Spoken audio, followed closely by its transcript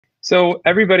So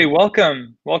everybody,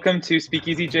 welcome. Welcome to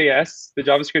Speakeasy JS, the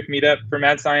JavaScript meetup for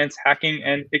mad science, hacking,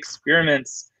 and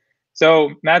experiments.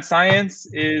 So mad science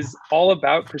is all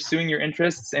about pursuing your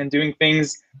interests and doing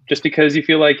things just because you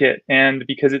feel like it and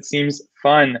because it seems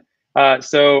fun.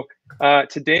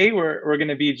 Today we're going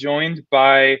to be joined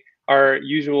by our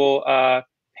usual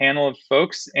panel of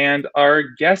folks and our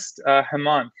guest,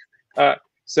 Hemanth.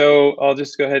 So I'll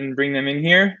just go ahead and bring them in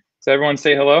here. So everyone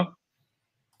say hello.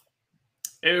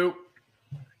 Ew.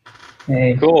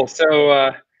 Hey. Cool.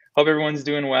 So hope everyone's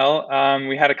doing well.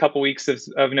 We had a couple weeks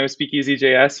of no Speakeasy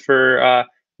JS for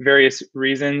various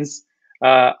reasons.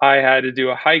 I had to do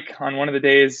a hike on one of the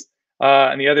days,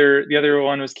 and the other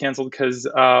one was canceled because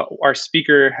our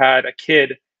speaker had a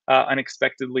kid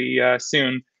unexpectedly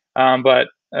soon. But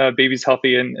baby's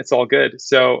healthy and it's all good.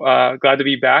 So glad to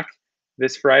be back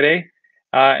this Friday.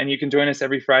 And you can join us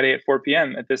every Friday at 4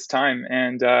 p.m. at this time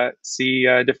and see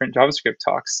different JavaScript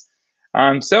talks.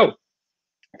 So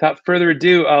without further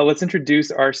ado, let's introduce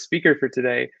our speaker for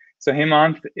today. So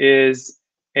Hemanth is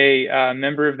a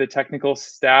member of the technical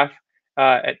staff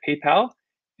at PayPal,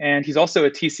 and he's also a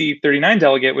TC39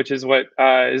 delegate, which is what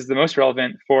is the most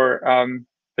relevant for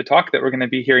the talk that we're going to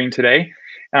be hearing today.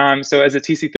 So as a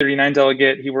TC39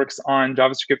 delegate, he works on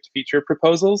JavaScript feature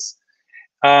proposals.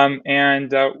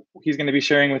 And he's going to be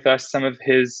sharing with us some of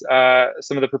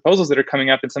the proposals that are coming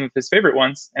up and some of his favorite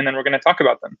ones, and then we're going to talk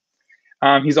about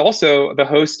them. He's also the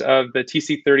host of the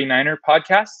TC39er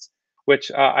podcast,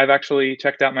 which I've actually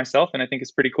checked out myself, and I think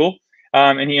is pretty cool.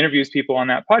 And he interviews people on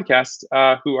that podcast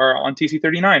who are on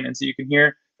TC39, and so you can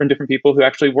hear from different people who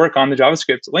actually work on the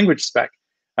JavaScript language spec,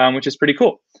 which is pretty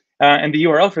cool. And the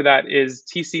URL for that is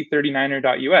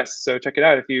tc39er.us. So check it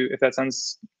out if that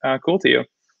sounds cool to you.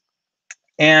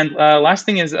 And last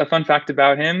thing is a fun fact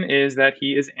about him is that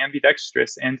he is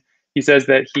ambidextrous, and he says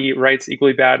that he writes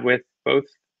equally bad with both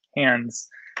hands.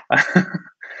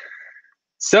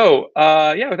 So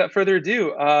yeah, without further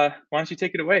ado, why don't you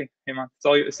take it away, Hemanth?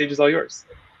 The stage is all yours.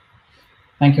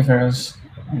 Thank you, Feroz,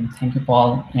 and thank you,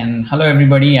 Paul, and hello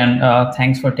everybody, and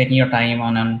thanks for taking your time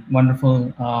on a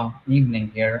wonderful evening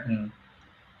here. And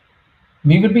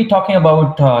we will be talking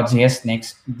about JS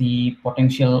next, the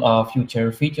potential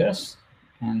future features,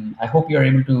 and I hope you're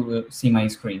able to see my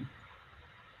screen.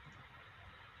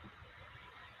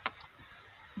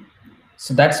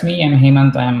 So that's me. I'm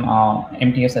Hemanth. I'm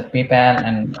MTS at PayPal,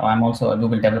 and I'm also a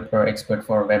Google developer expert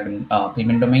for web and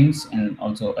payment domains, and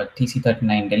also a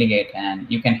TC39 delegate. And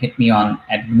you can hit me on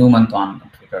at @GNUmonth on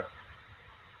Twitter.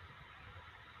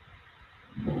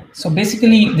 So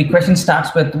basically, the question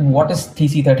starts with what is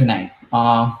TC39?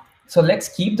 So let's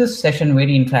keep this session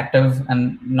very interactive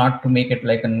and not to make it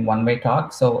like a one-way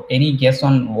talk. So any guess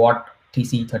on what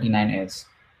TC39 is?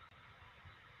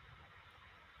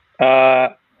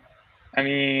 I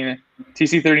mean,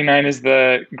 TC39 is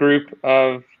the group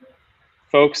of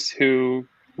folks who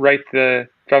write the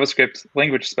JavaScript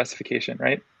language specification,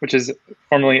 right? Which is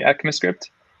formerly ECMAScript.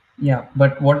 Yeah,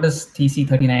 but what does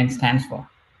TC39 stands for?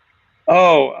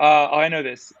 Oh, I know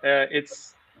this.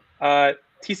 It's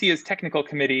TC is technical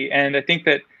committee, and I think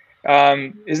that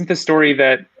isn't the story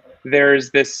that there's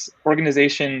this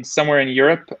organization somewhere in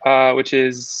Europe, which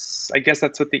is, I guess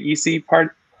that's what the EC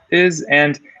part is,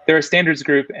 and they're a standards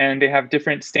group, and they have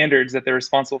different standards that they're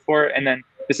responsible for, and then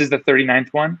this is the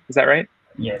 39th one. Is that right?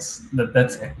 Yes,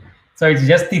 that's it. So it's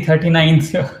just the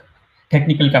 39th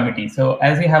technical committee. So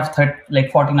as we have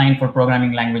 49 for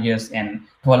programming languages and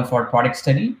 12 for product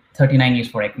study, 39 is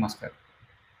for ECMAScript.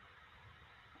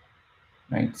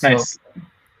 Right. Nice. So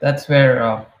that's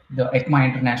where the ECMA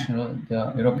International,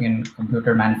 the European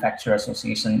Computer Manufacturer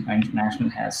Association International,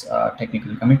 has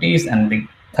technical committees, and the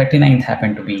 39th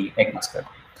happened to be ECMAScript.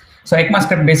 So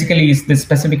ECMAScript basically is the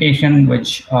specification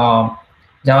which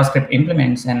JavaScript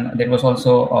implements, and there was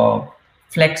also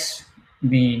Flex.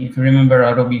 If you remember,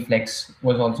 Adobe Flex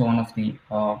was also one of the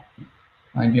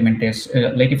implementers,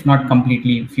 like if not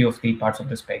completely, few of the parts of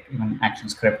the spec, even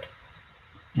ActionScript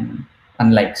and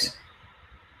unlikes.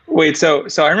 Wait, so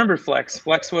I remember Flex.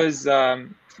 Flex was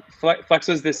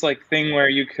this like thing where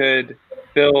you could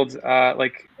build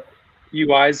like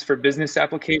UIs for business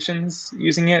applications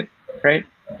using it, right?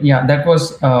 Yeah, that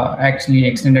was actually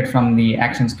extended from the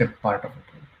ActionScript part of it.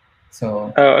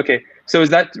 So. Oh, okay. So is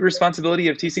that responsibility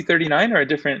of TC39 or a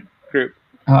different group?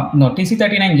 No,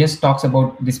 TC39 just talks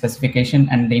about the specification,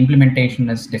 and the implementation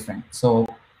is different. So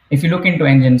if you look into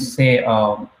engines, say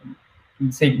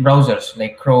browsers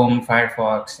like Chrome,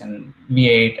 Firefox, and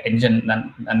V8 engine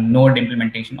and Node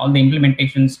implementation, all the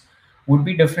implementations would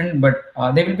be different, but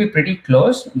they will be pretty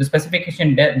close. The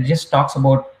specification just talks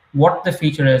about what the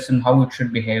feature is and how it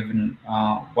should behave, and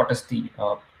what is the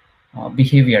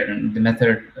behavior and the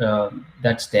method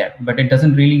that's there, but it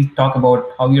doesn't really talk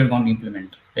about how you're going to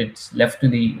implement. It's left to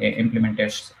the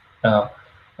implementers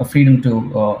a freedom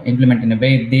to implement in a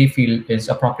way they feel is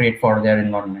appropriate for their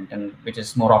environment and which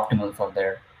is more optimal for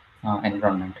their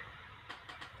environment.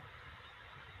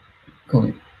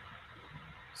 Cool.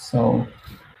 So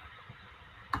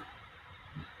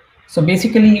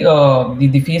basically,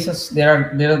 the phases,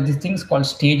 there are these things called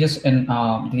stages in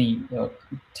the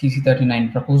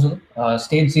TC39 proposal.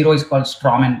 Stage 0 is called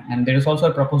strawman, and there is also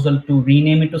a proposal to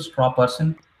rename it to straw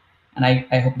person, and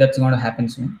I hope that's going to happen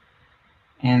soon.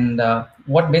 And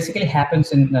what basically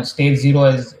happens in stage 0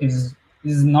 is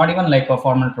not even like a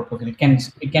formal proposal. It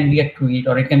can be a tweet,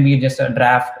 or it can be just a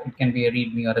draft. It can be a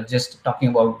README, or just talking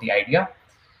about the idea.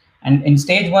 And in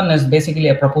stage 1 is basically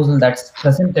a proposal that's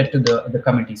presented to the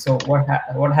committee. So what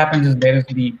happens is there is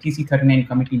the TC39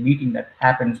 committee meeting that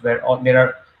happens where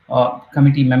there are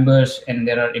committee members and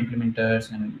there are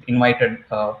implementers and invited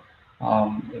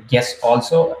guests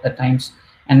also at times,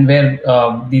 and where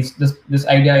this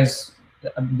idea is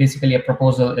basically a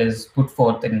proposal is put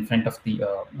forth in front of the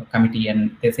committee,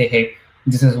 and they say, hey,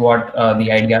 this is what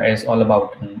the idea is all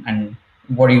about, and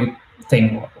what do you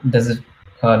think? Does it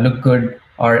look good?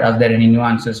 Or are there any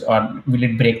nuances, or will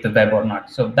it break the web or not?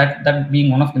 So that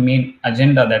being one of the main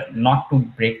agenda, that not to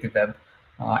break the web,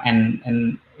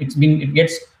 and it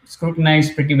gets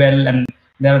scrutinized pretty well, and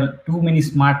there are too many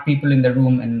smart people in the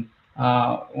room. And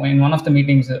in one of the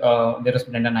meetings, there was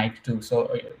Brendan Ike too.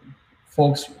 So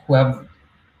folks who have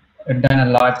done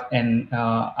a lot and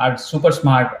are super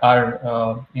smart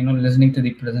are listening to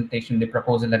the presentation, the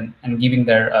proposal, and giving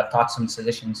their thoughts and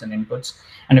suggestions and inputs.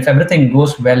 And if everything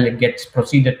goes well, it gets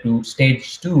proceeded to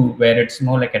stage 2, where it's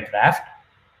more like a draft.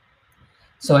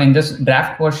 So in this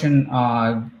draft portion,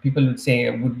 people would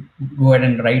go ahead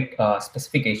and write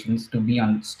specifications to be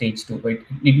on stage 2.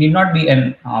 It need not be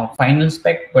an final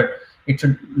spec, but it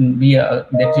should be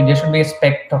there should be a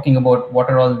spec talking about what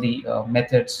are all the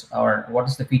methods, or what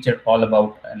is the feature all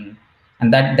about, and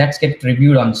that gets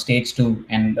reviewed on stage 2.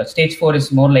 And stage 4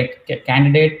 is more like a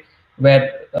candidate,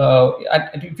 where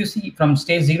if you see from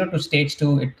stage 0 to stage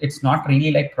 2, it's not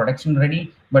really like production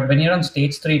ready. But when you're on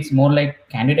stage 3, it's more like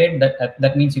candidate.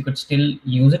 That means you could still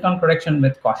use it on production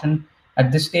with caution.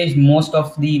 At this stage, most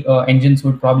of the engines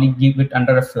would probably give it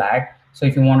under a flag. So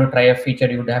if you want to try a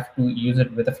feature, you would have to use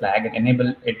it with a flag and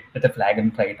enable it with a flag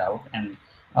and try it out. And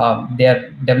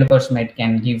their developers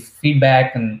can give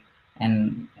feedback, and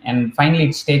finally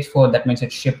it's stage 4. That means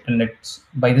it's shipped, and it's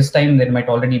by this time there might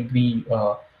already be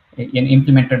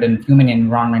implemented in human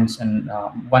environments. And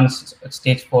once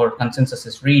stage 4 consensus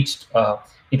is reached,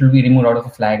 it will be removed out of the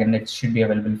flag, and it should be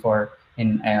available for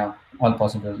in all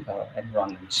possible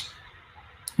environments.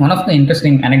 One of the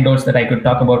interesting anecdotes that I could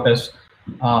talk about is,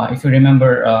 if you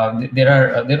remember,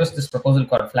 there was this proposal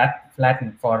called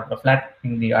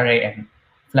flattening the array. And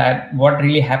what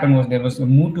really happened was there was a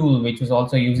Moo tool which was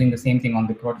also using the same thing on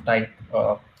the prototype,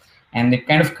 and it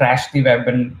kind of crashed the web.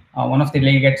 And one of the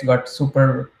delegates got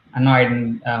super annoyed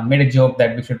and made a joke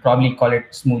that we should probably call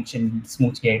it Smooch and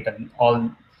Smoochgate and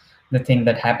all the thing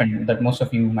that happened that most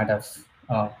of you might have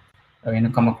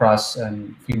come across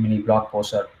in few many blog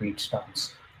posts or tweet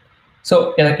starts.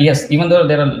 So yes, even though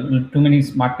there are too many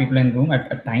smart people in the room,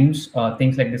 at times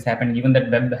things like this happen, given that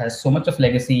web has so much of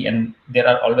legacy and there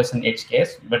are always an edge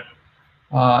case. But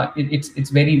it's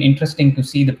very interesting to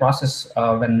see the process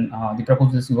when the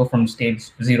proposals go from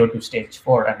stage 0 to stage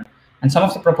 4. And some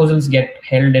of the proposals get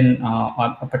held in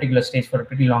a particular stage for a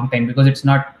pretty long time, because it's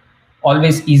not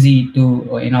always easy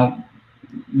to,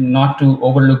 not to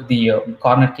overlook the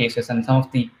corner cases. And some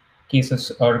of the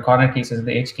cases or corner cases,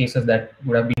 the edge cases that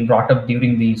would have been brought up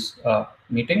during these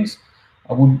meetings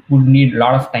would need a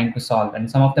lot of time to solve. And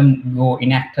some of them go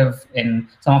inactive, and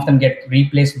some of them get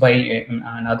replaced by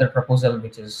another proposal,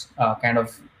 which is kind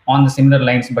of on the similar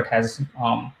lines, but has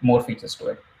more features to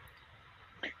it.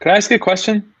 Can I ask you a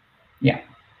question? Yeah.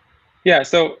 Yeah,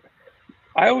 so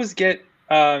I always get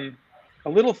a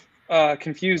little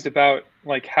confused about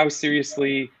like how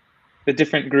seriously the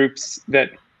different groups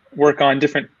that work on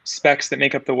different specs that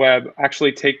make up the web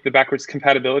actually take the backwards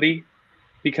compatibility,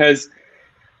 because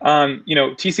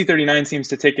TC39 seems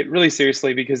to take it really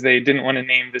seriously, because they didn't want to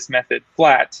name this method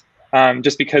flat,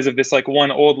 just because of this like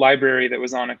one old library that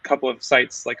was on a couple of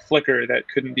sites like Flickr that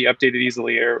couldn't be updated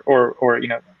easily, or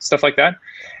stuff like that.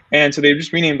 And so they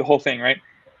just renamed the whole thing, right?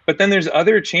 But then there's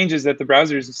other changes that the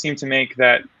browsers seem to make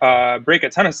that break a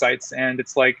ton of sites, and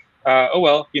it's like, oh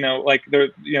well, like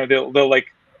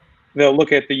they'll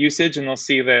look at the usage and they'll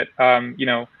see that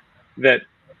that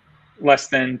less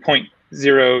than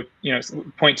 0,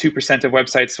 0.2% of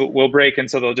websites will break,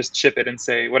 and so they'll just ship it and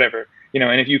say whatever,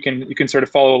 and if you can sort of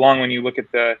follow along when you look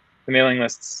at the mailing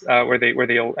lists where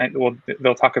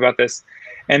they'll talk about this.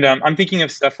 And I'm thinking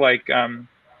of stuff like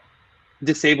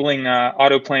disabling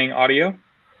auto playing audio.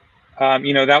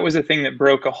 That was a thing that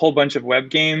broke a whole bunch of web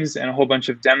games and a whole bunch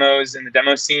of demos in the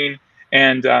demo scene.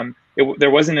 And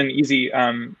there wasn't an easy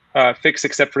fix,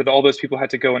 except for all those people had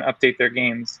to go and update their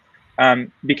games.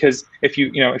 Because if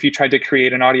you tried to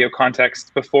create an audio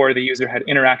context before the user had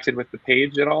interacted with the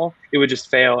page at all, it would just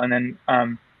fail. And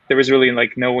then there was really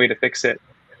like no way to fix it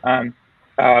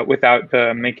without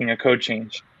making a code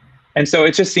change. And so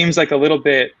it just seems like a little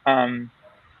bit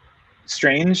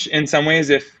strange in some ways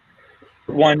if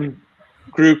one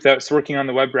group that's working on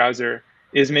the web browser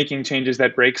is making changes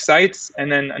that break sites,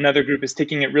 and then another group is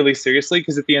taking it really seriously,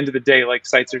 because at the end of the day, like,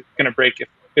 sites are going to break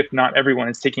if not everyone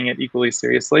is taking it equally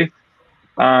seriously.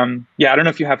 Yeah, I don't know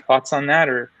if you have thoughts on that,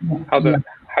 or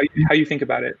how you think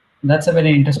about it. That's a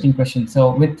very interesting question.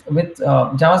 So with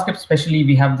JavaScript especially,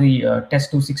 we have the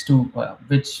test 262,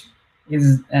 which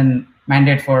is a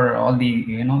mandate for all the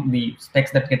the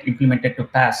specs that get implemented to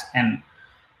pass. And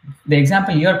the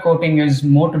example you're quoting is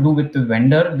more to do with the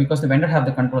vendor, because the vendor have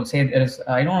the control. Say there is,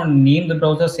 I don't want to name the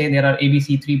browser, say there are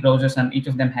ABC 3 browsers and each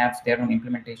of them have their own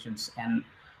implementations. And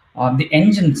the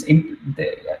engines,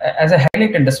 as I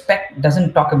highlighted, the spec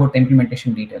doesn't talk about the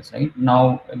implementation details, right?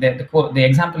 Now, the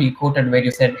example you quoted where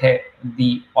you said, hey,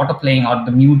 the auto playing or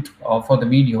the mute for the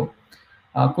video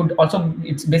could also,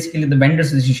 it's basically the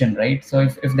vendor's decision, right? So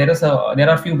if there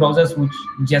are a few browsers which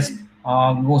just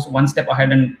goes one step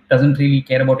ahead and doesn't really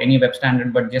care about any web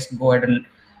standard, but just go ahead and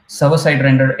server-side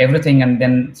render everything and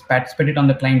then spit it on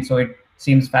the client so it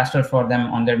seems faster for them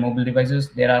on their mobile devices.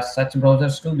 There are such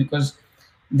browsers too, because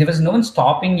there was no one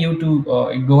stopping you to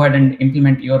go ahead and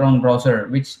implement your own browser,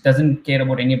 which doesn't care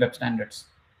about any web standards.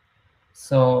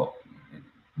 So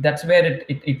that's where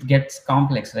it gets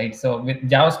complex, right? So with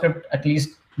JavaScript, at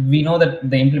least we know that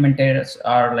the implementers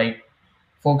are like,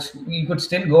 folks, you could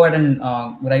still go ahead and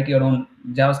write your own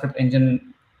JavaScript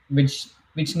engine, which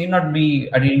need not be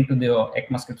adhering to the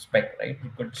ECMAScript spec, right?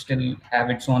 It could still have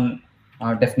its own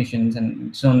definitions and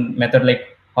its own method,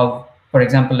 like how, for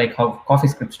example, like how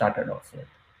CoffeeScript started off with.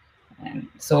 And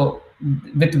so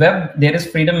with web, there is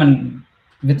freedom, and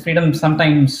with freedom,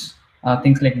 sometimes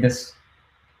things like this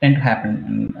tend to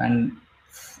happen.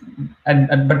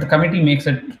 But the committee makes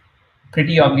it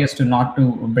pretty obvious to not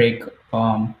to break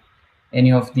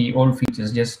any of the old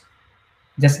features. Just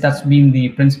that's been the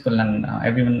principle, and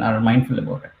everyone are mindful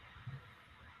about it.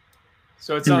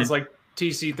 So it sounds like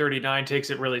TC39 takes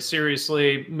it really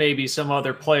seriously. Maybe some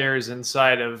other players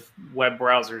inside of web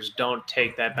browsers don't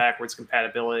take that backwards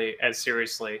compatibility as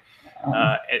seriously.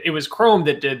 It was Chrome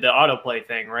that did the autoplay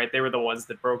thing, right? They were the ones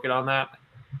that broke it on that.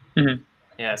 Mm-hmm.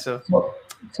 Yeah, so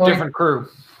different crew.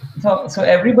 So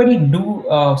everybody do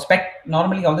spec,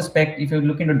 normally all the spec, if you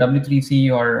look into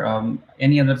W3C or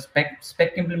any other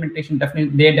spec implementation,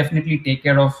 they definitely take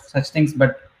care of such things,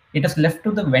 but it is left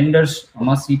to the vendors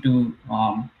mercy to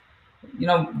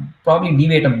probably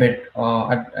deviate a bit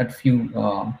at few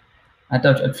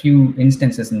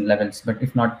instances and levels, but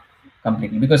if not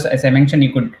completely, because as I mentioned,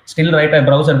 you could still write a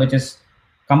browser which is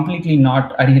completely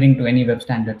not adhering to any web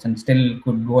standards and still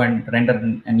could go and render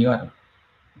an URL.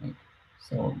 Right?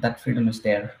 So that freedom is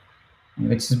there,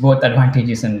 which is both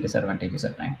advantages and disadvantages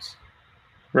at times.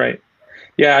 Right.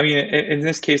 Yeah, I mean, in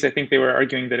this case, I think they were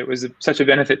arguing that it was such a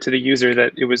benefit to the user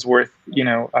that it was worth,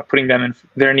 putting them in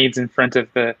their needs in front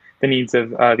of the needs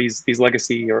of these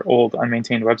legacy or old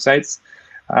unmaintained websites,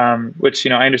 which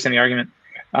I understand the argument.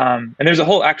 And there's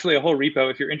actually a whole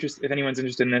repo if anyone's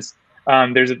interested in this.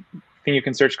 There's a thing you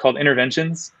can search called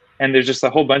interventions, and there's just a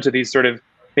whole bunch of these sort of,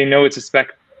 they know it's a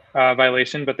spec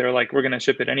violation, but they're like, we're going to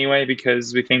ship it anyway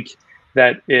because we think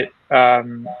that it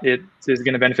is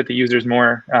going to benefit the users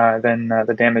more than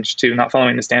the damage to not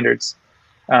following the standards.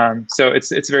 So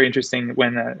it's very interesting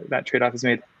when that trade-off is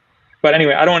made. But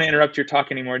anyway, I don't want to interrupt your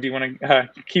talk anymore. Do you want to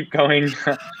keep going?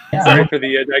 Yeah. Sorry for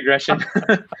the digression.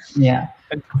 Yeah.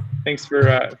 Thanks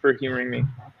for humoring me.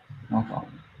 No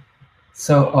problem.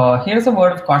 So here's a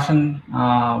word of caution.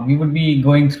 We would be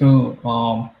going through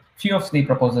few of the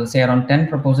proposals, say around 10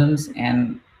 proposals,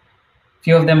 and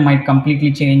few of them might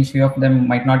completely change, few of them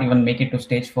might not even make it to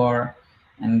stage 4,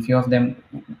 and few of them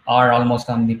are almost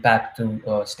on the path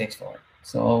to stage 4.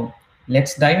 So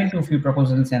let's dive into a few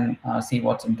proposals and see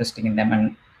what's interesting in them.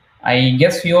 And I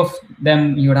guess few of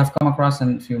them you would have come across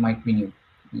and few might be new.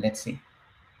 Let's see.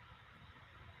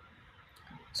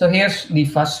 So here's the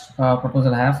first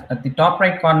proposal I have. At the top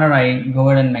right corner, I go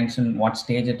ahead and mention what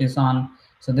stage it is on.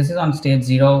 So this is on stage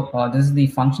 0. This is the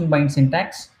function bind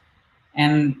syntax.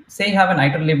 And say you have an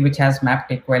iterlib which has map,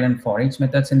 take, while, and for each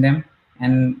methods in them.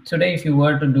 And today, if you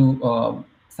were to do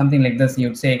something like this,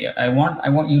 you'd say, I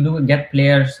want you to get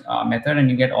players method, and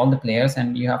you get all the players,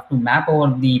 and you have to map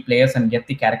over the players and get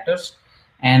the characters,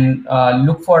 and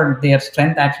look for their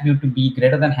strength attribute to be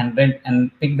greater than 100,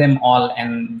 and pick them all,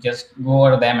 and just go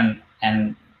over them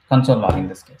and console log in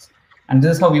this case. And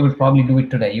this is how we would probably do it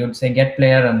today. You would say get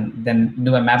player, and then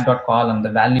do a map.call on the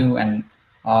value, and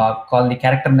call the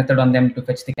character method on them to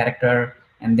fetch the character,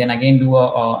 and then again do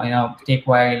a take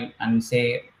while and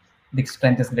say the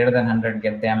strength is greater than 100,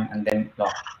 get them, and then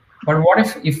log. But what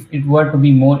if it were to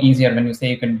be more easier, when you say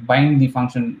you can bind the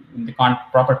function in the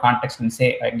proper context and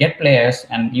say get players,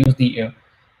 and use the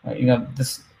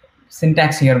this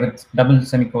syntax here with double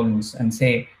semicolons, and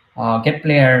say get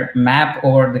player, map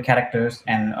over the characters,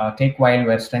 and take while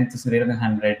where strength is greater than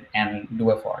 100, and do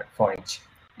a for each.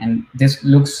 And this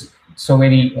looks so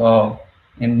very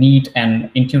neat and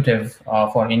intuitive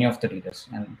for any of the readers.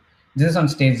 And this is on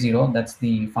stage 0. That's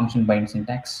the function bind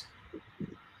syntax.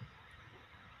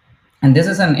 And this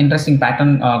is an interesting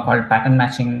pattern called pattern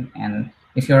matching. And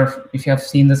if you have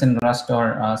seen this in Rust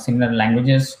or similar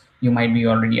languages, you might be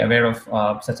already aware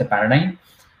of such a paradigm.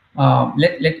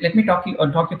 Let me talk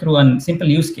you through a simple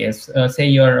use case. Say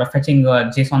you're fetching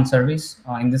a JSON service.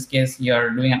 In this case, you're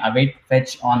doing an await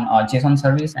fetch on a JSON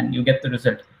service, and you get the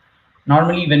result.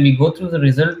 Normally, when we go through the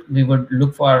result, we would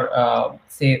look for,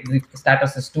 say, the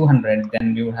status is 200.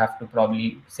 Then we would have to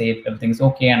probably say if everything is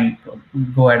okay, and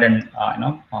go ahead and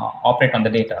operate on the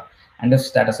data. And if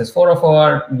status is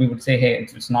 404, we would say, hey,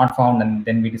 it's not found, and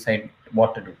then we decide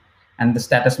what to do. And the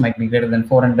status might be greater than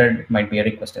 400. It might be a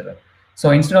request error. So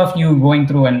instead of you going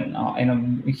through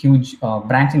a huge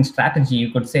branching strategy, you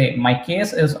could say my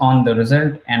case is on the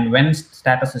result, and when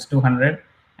status is 200.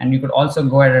 And you could also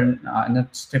go ahead and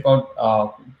strip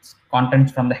out content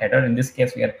from the header. In this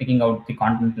case, we are picking out the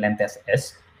content length as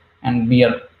S, and we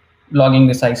are logging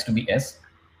the size to be S.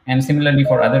 And similarly,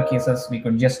 for other cases, we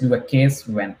could just do a case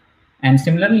when. And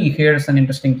similarly, here's an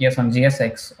interesting case on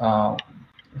JSX.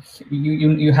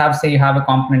 You have a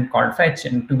component called fetch,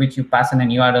 and to which you pass in an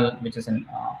URL, which is an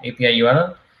API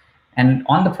URL. And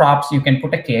on the props, you can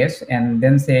put a case, and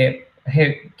then say,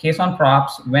 hey, case on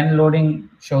props, when loading,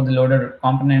 show the loader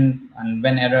component, and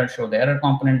when error, show the error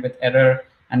component with error,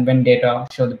 and when data,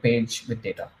 show the page with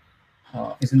data.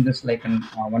 Isn't this like a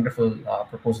wonderful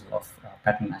proposal of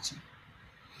pattern matching?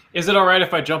 Is it all right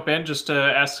if I jump in just to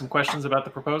ask some questions about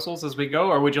the proposals as we go,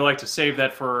 or would you like to save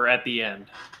that for at the end?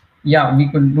 Yeah, we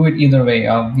could do it either way.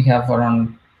 We have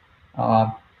around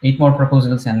 8 more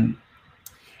proposals, and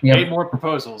Yep. 8 more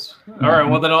proposals. All right,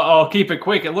 well, then I'll keep it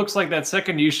quick. It looks like that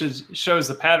second usage shows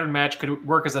the pattern match could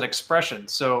work as an expression.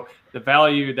 So the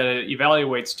value that it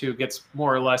evaluates to gets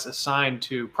more or less assigned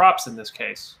to props in this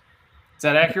case. Is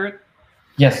that accurate?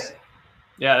 Yes.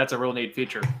 Yeah, that's a real neat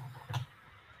feature.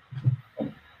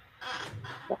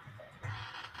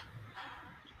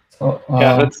 So,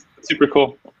 yeah, that's super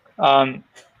cool.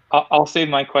 I'll save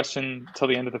my question till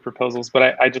the end of the proposals,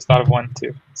 but I just thought of one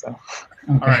too. So.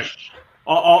 Okay. All right.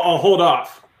 I'll hold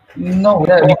off. No,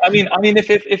 well, I mean, if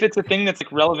it's a thing that's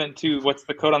like relevant to what's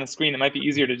the code on the screen, it might be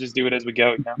easier to just do it as we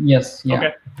go. You know? Yes.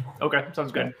 Yeah. Okay.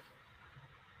 Sounds good.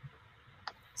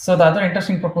 So the other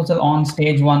interesting proposal on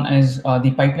stage 1 is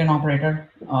the pipeline operator.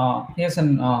 Here's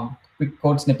a quick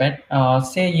code snippet.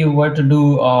 Say you were to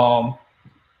do,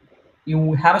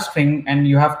 you have a string, and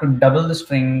you have to double the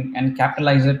string and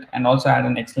capitalize it, and also add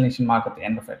an exclamation mark at the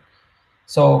end of it.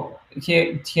 So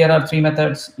here are 3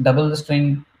 methods: double the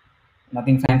string,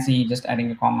 nothing fancy, just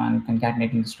adding a comma and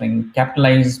concatenating the string;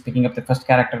 capitalize, picking up the first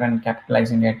character and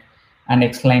capitalizing it; and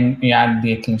exclaim, you add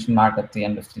the exclamation mark at the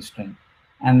end of the string.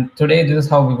 And today, this is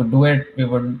how we would do it. We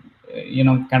would,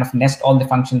 kind of nest all the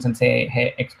functions and say,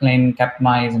 hey, exclaim,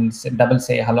 capitalize, and double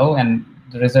say hello, and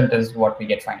the result is what we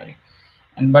get finally.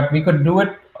 But we could do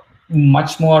it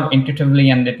much more intuitively,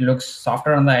 and it looks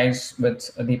softer on the eyes with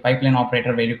the pipeline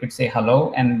operator, where you could say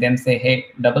hello and then say, hey,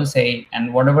 double say,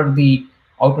 and whatever the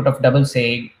output of double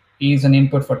say is an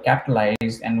input for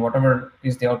capitalize, and whatever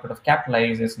is the output of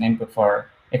capitalize is an input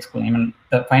for exclaim, and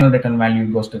the final return value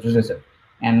goes to the result.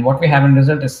 And what we have in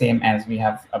result is same as we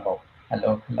have above,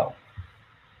 hello, hello.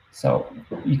 So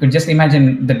you could just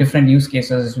imagine the different use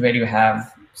cases where you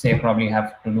have, say, probably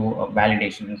have to do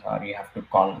validations, or you have to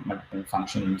call multiple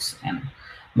functions, and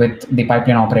with the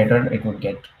pipeline operator, it would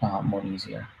get more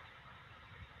easier.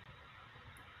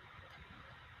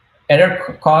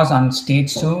 Error cause on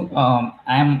stage 2.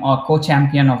 I'm a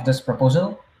co-champion of this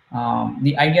proposal.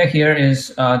 The idea here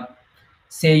is,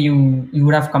 say you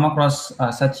would have come across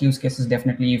such use cases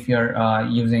definitely if you're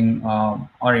using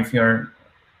or if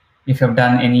you've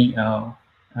done any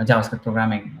JavaScript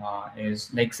programming.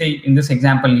 Is like, say in this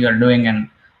example you are doing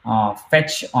an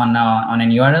fetch on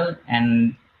an URL,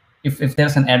 and if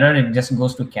there's an error, it just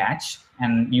goes to catch,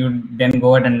 and you then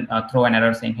go ahead and throw an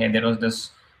error saying, hey, there was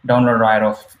this download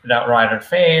raw error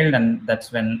failed, and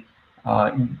that's when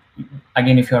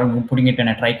again, if you're putting it in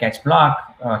a try catch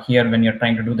block here when you're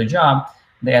trying to do the job,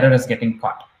 the error is getting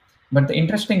caught. But the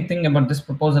interesting thing about this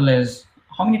proposal is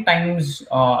how many times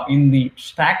in the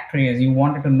stack trace you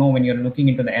wanted to know when you're looking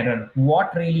into the error,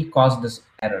 what really caused this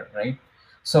error, right?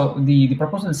 So the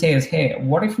proposal says, hey,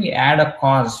 what if we add a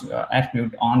cause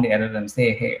attribute on the error and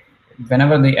say, hey,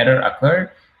 whenever the error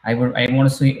occurred, I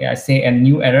want to say a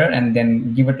new error and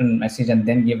then give it a message and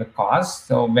then give a cause.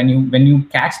 So when you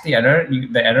catch the error,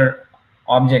 the error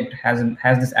object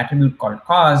has this attribute called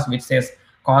cause, which says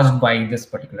caused by this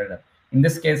particular error. In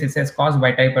this case, it says caused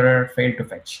by type error, failed to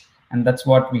fetch. And that's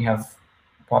what we have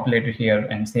populated here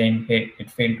and saying, hey,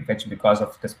 it failed to fetch because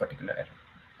of this particular error.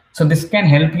 So this can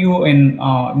help you in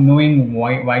knowing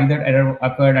why that error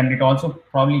occurred, and it also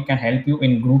probably can help you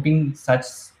in grouping such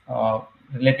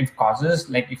relative causes.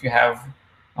 Like if you have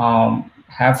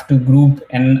to group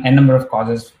n number of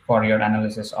causes for your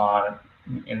analysis or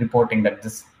reporting that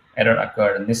this error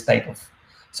occurred and this type of.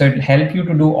 So it will help you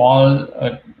to do all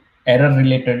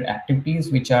error-related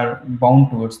activities which are bound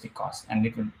towards the cause, and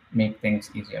it will make things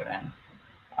easier. And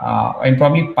I'll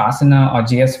probably pass in a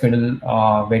JS fiddle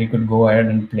where you could go ahead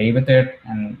and play with it,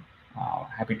 and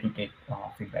happy to take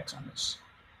feedbacks on this.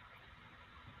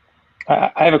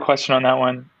 I have a question on that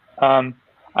one.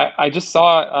 I just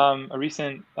saw a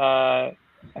recent, I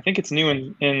think it's new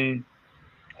in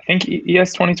I think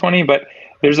ES 2020, but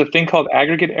there's a thing called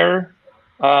aggregate error.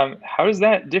 How is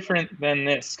that different than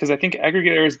this? Because I think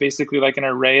aggregate error is basically like an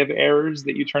array of errors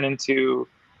that you turn into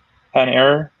an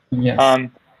error. Yes.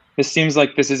 This seems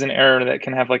like this is an error that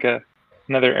can have like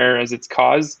another error as its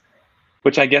cause,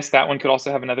 which I guess that one could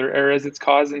also have another error as its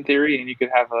cause in theory, and you could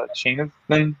have a chain of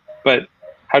them. But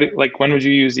when would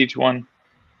you use each one?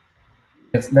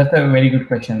 Yes, that's a very good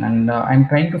question, and I'm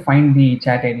trying to find the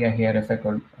chat area here if I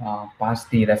could pass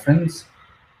the reference,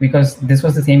 because this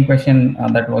was the same question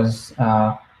that was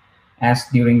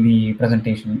asked during the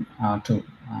presentation too.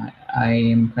 I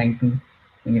am trying to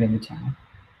bring it in the channel.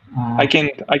 I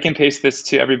can paste this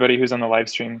to everybody who's on the live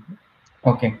stream.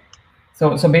 Okay,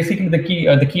 so basically the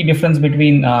key difference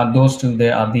between those two,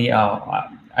 the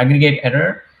aggregate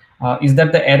error, is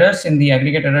that the errors in the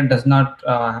aggregate error does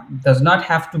not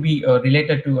have to be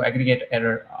related to aggregate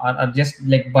error, are just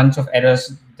like bunch of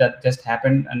errors that just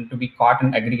happen and to be caught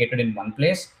and aggregated in one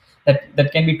place.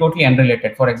 That can be totally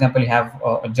unrelated. For example, you have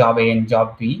a job A and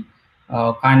job B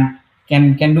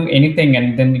can do anything,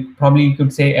 and then probably you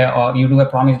could say you do a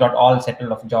promise.all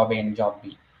settle of job A and job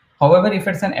B. However, if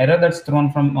it's an error that's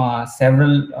thrown from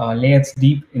several layers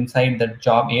deep inside the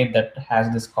job A that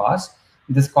has this cause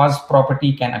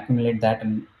property can accumulate that,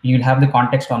 and you'll have the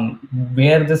context on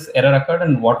where this error occurred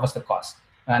and what was the cause.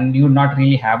 And you would not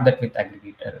really have that with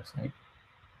aggregate errors, right?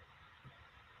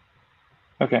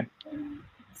 Okay,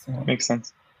 so makes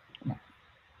sense. Yeah.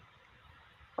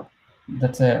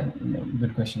 That's a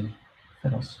good question,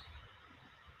 Feroz.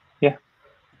 Yeah.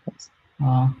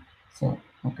 So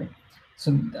okay.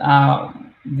 So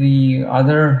the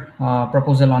other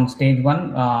proposal on stage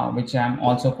one, which I'm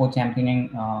also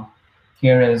co-championing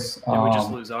here, is did we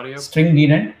just lose audio? String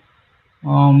dedent.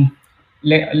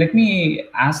 Let me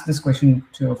ask this question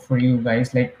for you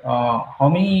guys. Like, how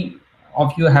many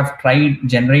of you have tried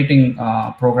generating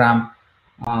a program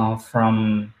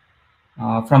from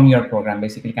your program,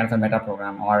 basically kind of a meta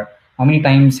program, or how many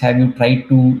times have you tried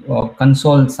to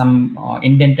console some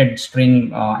indented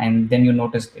string and then you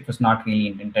noticed it was not really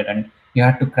indented and you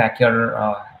had to crack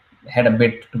your head a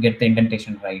bit to get the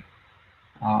indentation right?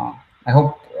 I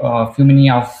hope many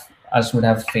of us would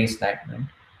have faced that, right?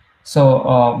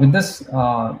 So with this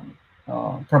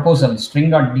proposal,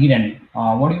 string.dedent,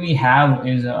 what do we have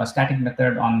is a static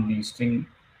method on the string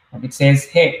which says,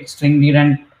 hey, string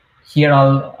dedent, here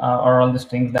are all the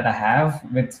strings that I have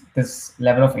with this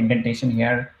level of indentation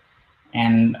here.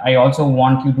 And I also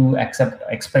want you to accept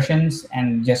expressions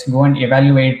and just go and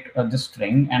evaluate the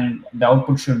string, and the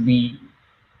output should be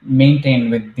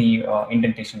maintained with the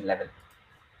indentation level.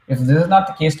 If this is not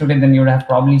the case today, then you would have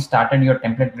probably started your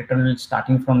template literal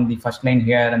starting from the first line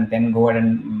here and then go ahead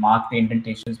and mark the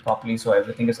indentations properly so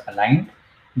everything is aligned.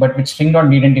 But with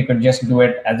string.dedent, you could just do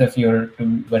it as if you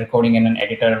were coding in an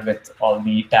editor with all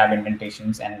the tab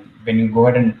indentations, and when you go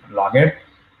ahead and log it,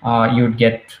 you would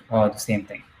get the same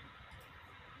thing.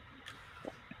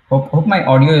 Hope my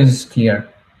audio is clear.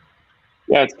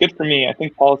 Yeah, it's good for me. I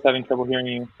think Paul is having trouble hearing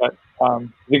you, but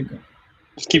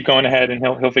just keep going ahead and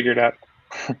he'll figure it out.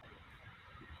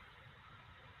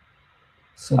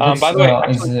 So this by the way,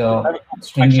 actually, is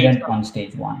string ident on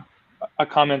stage 1. A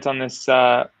comment on this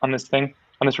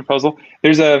proposal.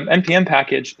 There's a npm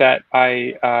package that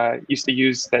I used to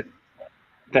use that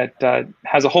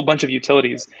has a whole bunch of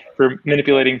utilities for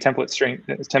manipulating template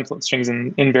strings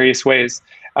in various ways.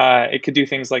 It could do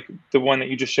things like the one that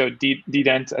you just showed,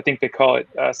 dedent. I think they call it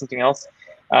something else.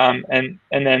 And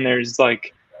then there's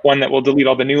like one that will delete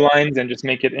all the new lines and just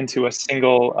make it into a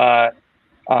single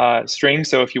string.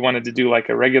 So if you wanted to do like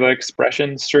a regular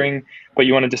expression string, but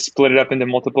you wanted to split it up into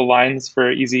multiple lines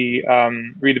for easy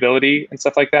readability and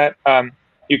stuff like that,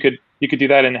 you could do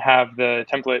that and have the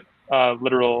template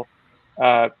literal.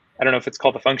 I don't know if it's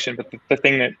called the function, but the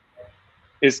thing that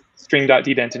is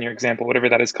string.dedent in your example, whatever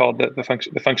that is called,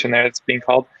 the function there that's being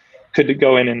called, could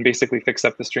go in and basically fix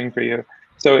up the string for you.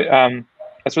 So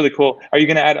that's really cool. Are you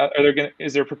going to add?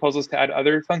 Is there proposals to add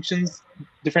other functions,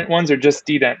 different ones, or just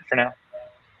dedent for now?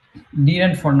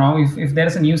 Dedent for now. If there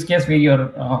is a use case where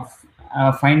you're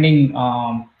finding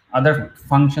other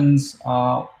functions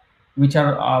which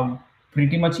are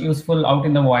pretty much useful out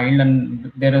in the wild and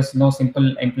there is no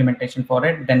simple implementation for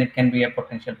it, then it can be a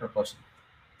potential proposal.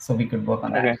 So we could work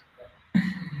on that. Okay.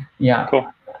 Yeah,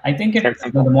 cool. I think the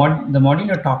module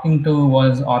you're talking to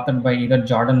was authored by either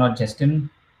Jordan or Justin.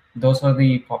 Those are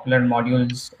the popular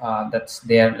modules that's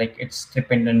there, like it's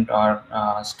strip indent or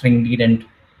string dedent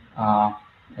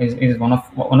is one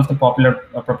of the popular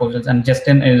proposals, and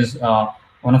Justin is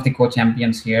one of the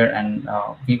co-champions here, and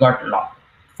we got a lot.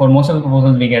 For most of the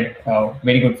proposals, we get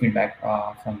very good feedback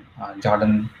from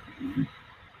Jordan.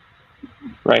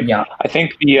 Right. Yeah. I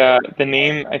think the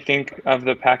name of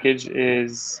the package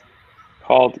is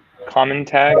called Common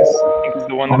Tags. I think is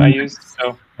the one that I used.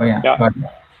 So yeah.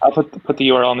 I'll put the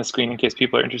URL on the screen in case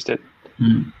people are interested.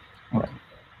 Okay.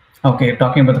 Okay.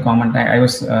 Talking about the common tag, I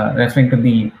was referring to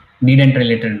the dedent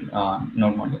related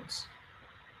node modules.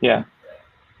 Yeah.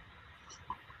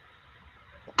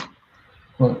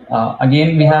 Cool.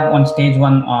 Again, we have on stage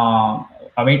 1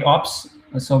 await ops.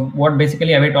 So what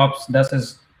basically await ops does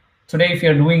is, today if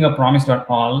you're doing a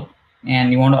promise.all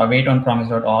and you want to await on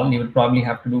promise.all, you would probably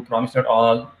have to do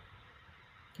promise.all,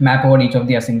 map over each of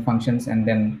the async functions, and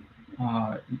then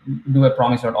do a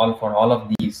promise.all for all of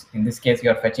these. In this case,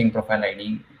 you're fetching profile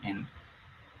ID, and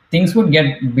things would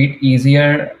get a bit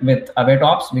easier with await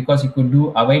ops because you could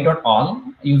do await.all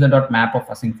user.map of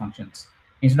async functions.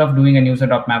 Instead of doing a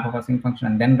user.map of async function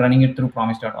and then running it through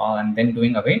promise.all and then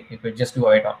doing await, you could just do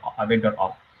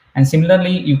await.all. And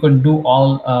similarly, you could do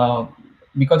all,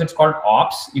 because it's called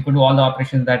ops, you could do all the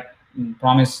operations that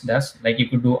promise does. Like you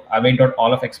could do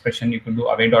await.all of expression, you could do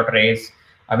await.raise,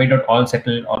 await.all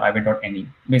settle, or await.any.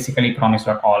 Basically,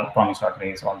 promise.all,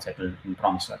 promise.raise, all settle in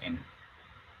promise.any.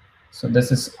 So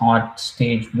this is on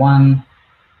stage 1.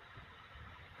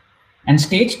 And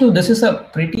stage 2, this is a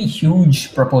pretty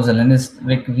huge proposal and it's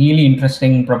like really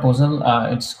interesting proposal.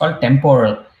 It's called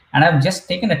temporal. And I've just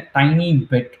taken a tiny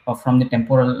bit from the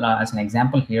temporal as an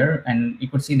example here. And you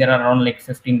could see there are around like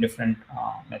 15 different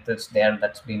methods there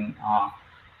that's been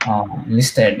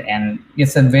listed. And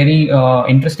it's a very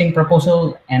interesting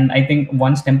proposal. And I think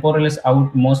once temporal is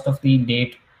out, most of the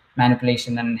date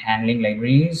manipulation and handling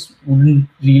libraries wouldn't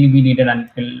really be needed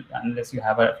unless you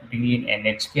have a really an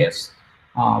edge case.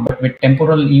 But with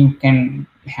temporal, you can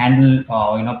handle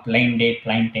plain date,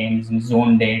 plain times, and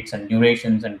zone dates, and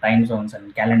durations, and time zones,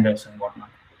 and calendars, and whatnot.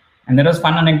 And there was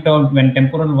fun anecdote when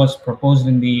temporal was proposed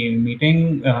in the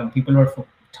meeting. People were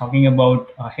talking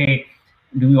about, hey,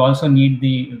 do we also need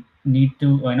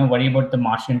to worry about the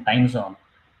Martian time zone?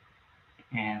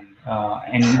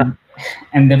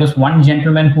 And there was one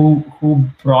gentleman who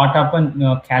brought up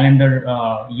a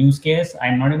calendar use case.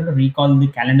 I'm not able to recall the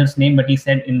calendar's name, but he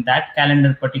said in that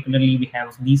calendar particularly we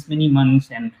have these many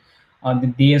months and the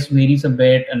days varies a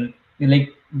bit, and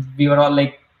we were all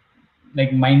like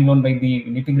mind blown by the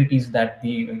nitty-gritties that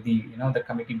the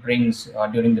committee brings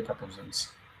during the proposals.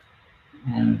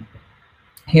 And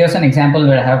here's an example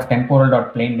where I have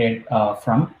temporal.plainDate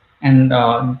from. And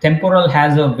temporal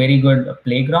has a very good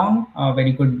playground, where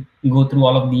you could go through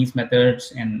all of these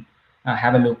methods and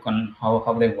have a look on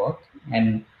how they work.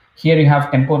 And here you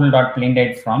have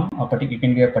temporal.plainDate from you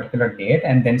can give a particular date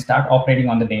and then start operating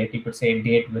on the date. You could say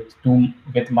date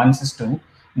with months is 2.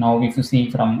 Now, if you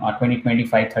see from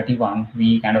 2025 31,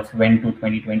 we kind of went to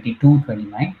 2022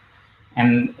 29,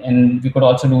 and we could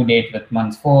also do date with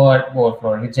months 4 or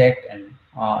for reject, and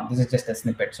this is just a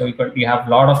snippet. So you have a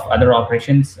lot of other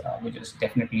operations, which is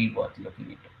definitely worth looking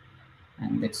into.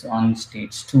 and it's on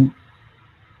stage 2.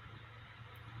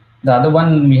 The other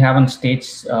one we have on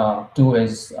stage 2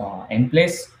 is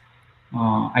Emplace.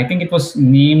 I think it was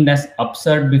named as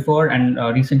Absurd before, and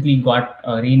recently got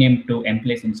renamed to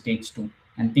Emplace in stage 2.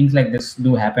 And things like this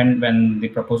do happen when the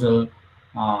proposal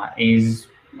is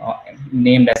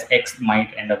named as X,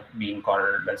 might end up being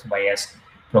called as Y as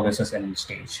progresses in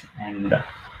stage. And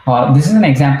this is an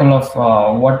example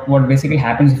of what basically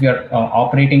happens if you're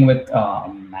operating with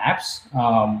maps.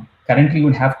 Currently, you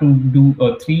would have to do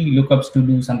 3 lookups to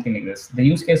do something like this. The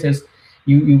use case is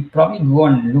you probably go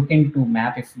and look into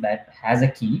map if that has a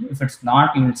key. If it's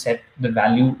not, you will set the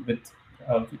value with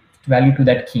value to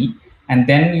that key, and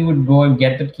then you would go and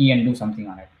get the key and do something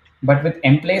on it. But with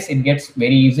Emplace, it gets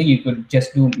very easy. You could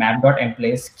just do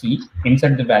map.emplace key,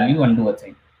 insert the value, and do a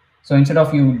thing. So instead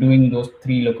of you doing those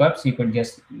 3 lookups, you could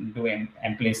just do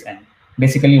Emplace, and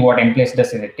basically what Emplace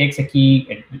does is it takes a key,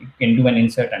 it can do an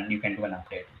insert, and you can do an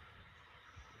update.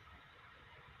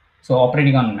 So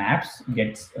operating on maps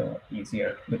gets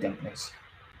easier with Emplace.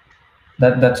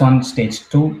 That's on stage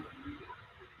 2.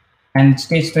 And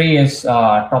stage 3 is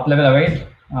top level await.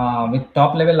 With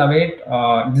top level await,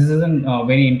 this is a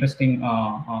very interesting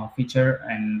feature,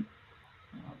 and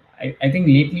I think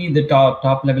lately the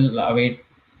top level await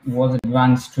was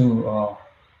advanced to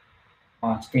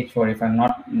stage 4, if I'm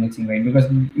not mixing right, because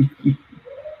it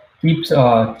keeps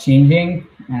changing,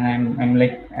 and I'm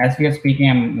like, as we are speaking,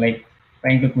 I'm like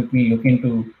trying to quickly look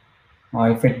into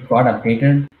if it got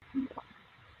updated.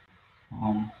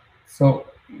 So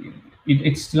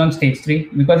it's still on stage 3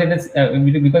 because it is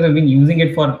because I've been using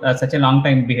it for such a long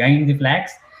time behind the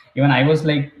flags. Even I was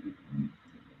like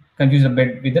confused a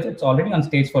bit with it. It's already on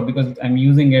stage 4 because I'm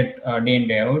using it day in,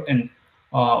 day out. And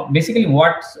basically,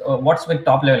 what's with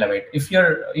top level await? If you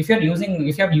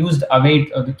have used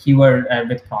await the keyword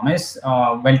with promise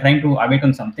while trying to await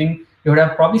on something, you would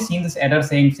have probably seen this error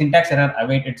saying syntax error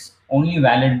await. It's only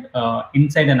valid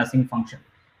inside an async function.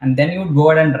 And then you would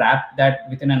go ahead and wrap that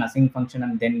within an async function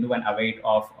and then do an await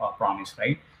of promise,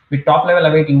 right? With top level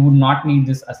await, you would not need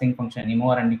this async function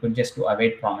anymore, and you could just do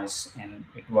await promise, and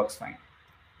it works fine.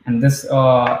 And this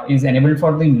is enabled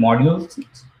for the modules,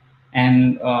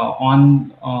 and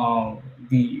on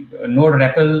the node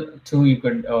REPL too, you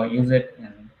could use it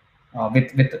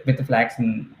with the flags,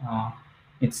 and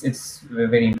it's a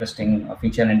very interesting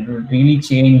feature, and it would really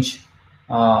change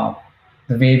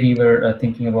the way we were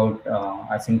thinking about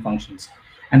async functions.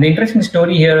 And the interesting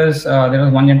story here is there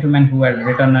was one gentleman who had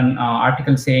written an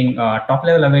article saying top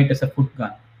level await is a foot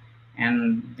gun.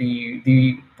 And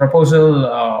the proposal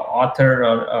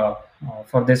author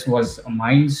for this was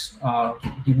Miles.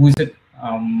 Who's with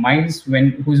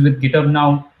GitHub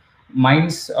now.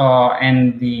 Miles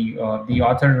and the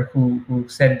author who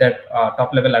said that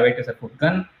top level await is a foot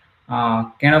gun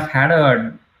kind of had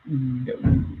a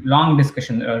long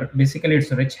discussion. Basically,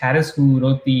 it's Rich Harris who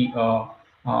wrote the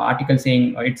article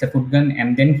saying it's a foot gun,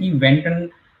 and then he went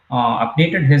and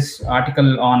updated his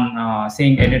article on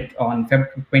saying edit on Feb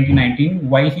 2019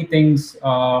 why he thinks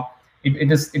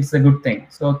it's a good thing.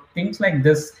 So things like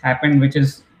this happen, which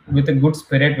is with a good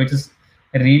spirit, which is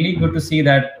really good to see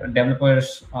that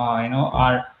developers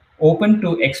are open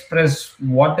to express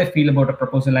what they feel about a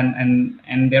proposal,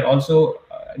 and they're also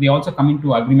they also come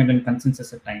into agreement and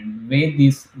consensus at time. The way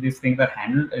these things are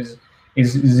handled is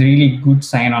really good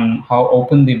sign on how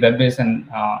open the web is, and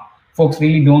folks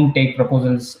really don't take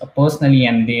proposals personally,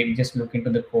 and they just look into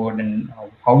the code and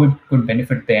how it could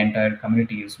benefit the entire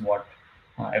community is what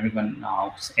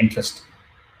everyone's interest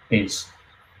is.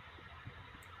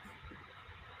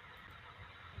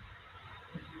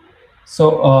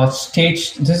 So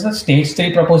this is a stage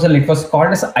 3 proposal. It was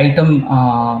called as item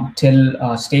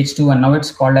till stage 2, and now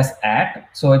it's called as add.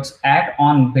 So it's add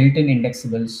on built-in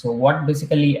indexables. So what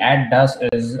basically add does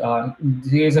is,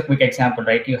 here's a quick example,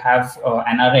 right? You have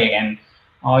an array, and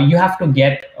you have to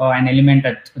get an element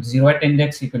at 0th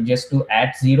index. You could just do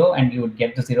add 0, and you would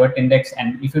get the 0th index.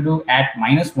 And if you do add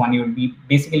 -1, you would be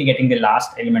basically getting the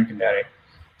last element in the array.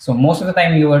 So most of the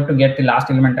time, you were to get the last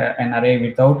element in an array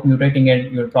without mutating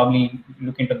it, you would probably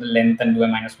look into the length and do a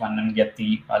 -1 and get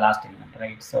the last element,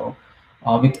 right? So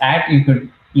with add, you could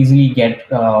easily get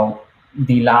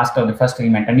the last or the first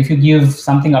element. And if you give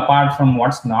something apart from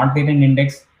what's not there in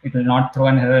index, it will not throw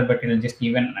an error, but it will just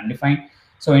give an undefined.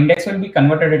 So index will be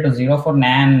converted into 0 for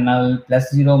nan, null,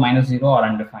 +0, -0, or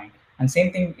undefined. And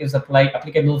same thing is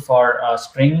applicable for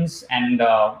strings and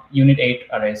unit 8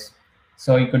 arrays.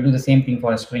 So you could do the same thing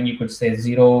for a string. You could say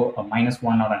 0, a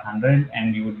 -1, or 100,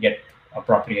 and you would get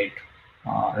appropriate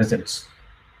results.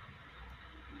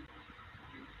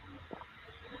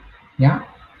 Yeah,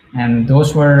 and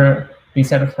those were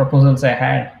preset of proposals I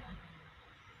had,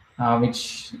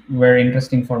 which were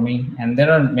interesting for me. And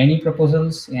there are many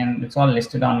proposals, and it's all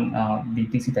listed on the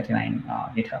TC39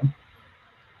 GitHub.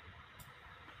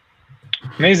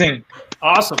 Amazing.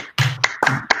 Awesome.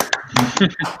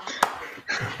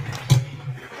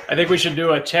 I think we should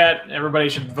do a chat. Everybody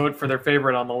should vote for their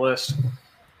favorite on the list.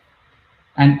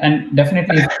 And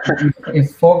definitely,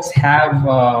 if folks have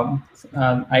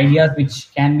ideas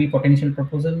which can be potential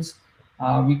proposals,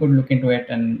 we could look into it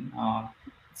and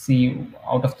see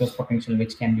out of those potential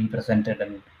which can be presented.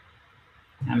 And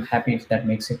I'm happy if that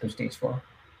makes it to stage 4.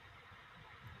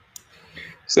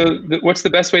 So what's the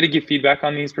best way to give feedback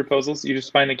on these proposals? You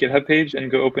just find the GitHub page and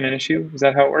go open an issue? Is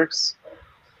that how it works?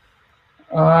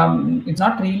 It's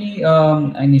not really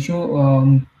an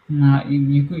issue.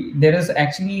 There is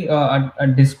actually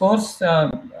a discourse.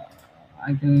 Let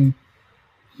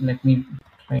me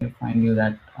try to find you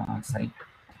that site.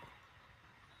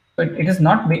 But it is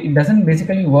not. It doesn't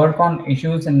basically work on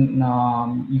issues, and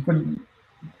you could.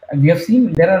 We have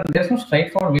seen there's no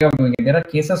straightforward way of doing it. There are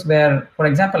cases where, for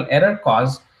example, error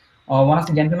cause. One of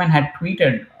the gentlemen had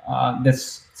tweeted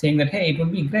this, saying that, hey, it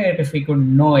would be great if we could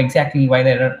know exactly why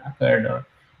the error occurred.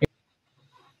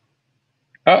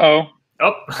 Or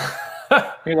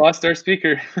we lost our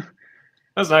speaker.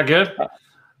 That's not good.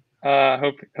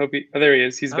 Hope he, oh, there he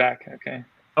is. He's back. Okay.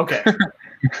 Okay.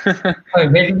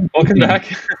 Welcome back.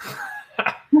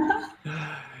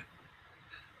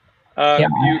 Yeah,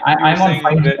 I'm on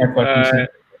 5G.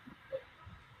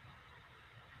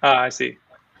 I see.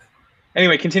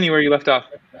 Anyway, continue where you left off.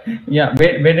 Yeah,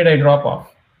 where did I drop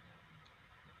off?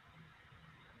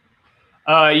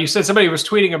 You said somebody was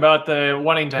tweeting about the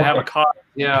wanting to have a cause.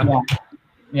 Yeah,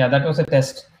 that was a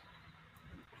test.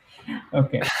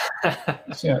 Okay,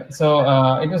 sure. So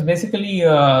it was basically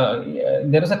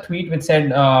there was a tweet which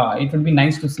said it would be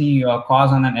nice to see a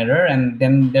cause on an error, and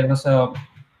then there was a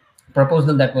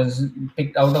proposal that was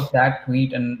picked out of that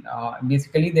tweet, and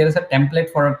basically there is a template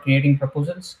for creating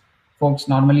proposals. Folks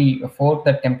normally fork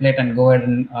that template and go ahead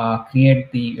and create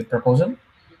the proposal.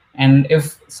 And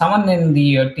if someone in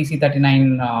the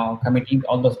TC39 committee,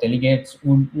 all those delegates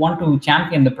would want to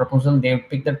champion the proposal, they would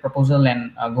pick that proposal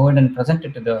and go ahead and present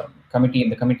it to the committee in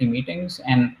the committee meetings.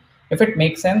 And if it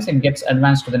makes sense, it gets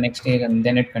advanced to the next stage, and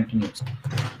then it continues.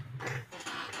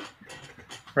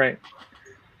 Right.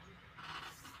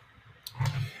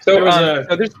 So, oh,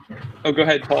 go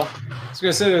ahead, Paul. I was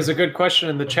going to say there's a good question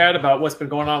in the chat about what's been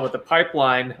going on with the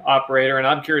pipeline operator, and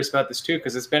I'm curious about this too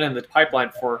because it's been in the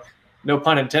pipeline for, no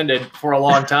pun intended, for a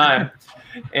long time.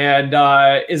 And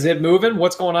is it moving?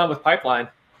 What's going on with pipeline?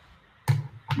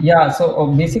 Yeah, so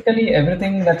basically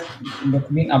everything that's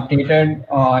been updated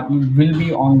will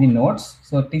be on the nodes.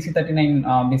 So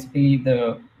TC39, basically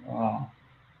the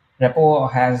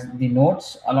repo has the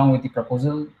nodes along with the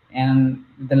proposal. And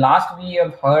the last we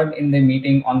have heard in the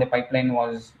meeting on the pipeline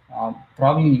was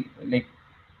probably like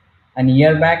a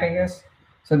year back, I guess.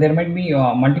 So there might be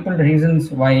multiple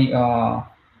reasons why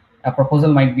a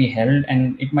proposal might be held,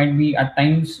 and it might be at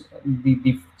times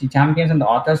the champions and the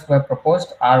authors who have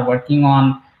proposed are working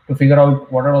on to figure out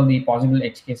what are all the possible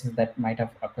edge cases that might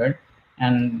have occurred.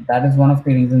 And that is one of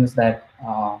the reasons that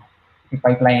the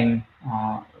pipeline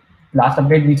last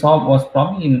update we saw was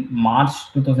probably in March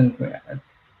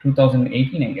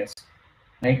 2018, I guess,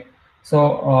 right?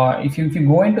 So if you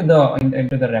go into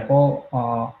the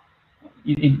repo,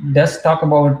 it does talk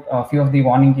about a few of the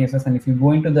warning cases, and if you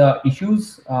go into the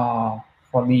issues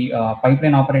for the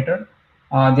pipeline operator,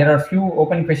 there are a few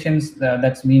open questions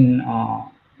that's been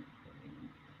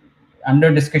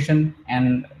under discussion,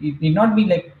 and it need not be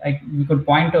like we could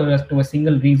point to a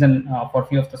single reason for a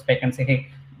few of the spec and say, hey,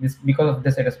 this because of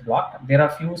this it is blocked. There are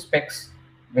few specs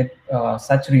with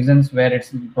such reasons where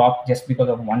it's blocked just because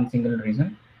of one single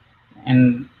reason,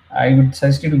 and I would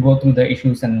suggest you to go through the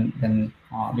issues, and then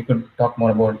we could talk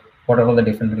more about what are all the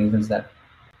different reasons that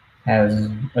has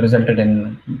resulted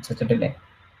in such a delay.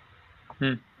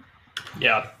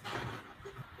 Yeah.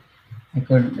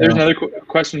 There's another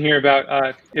question here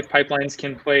about if pipelines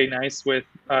can play nice with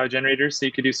generators, so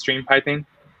you could do stream piping.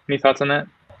 Any thoughts on that?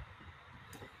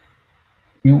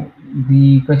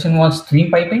 The question was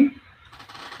stream piping?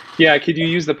 Yeah, could you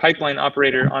use the pipeline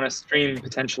operator on a stream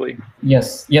potentially?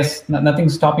 Yes,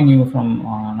 nothing's stopping you from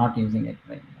not using it.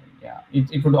 Right? Yeah,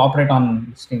 it would operate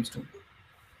on streams too.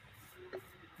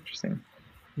 Interesting.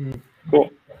 Cool.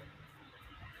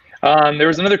 There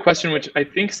was another question, which I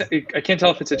think, I can't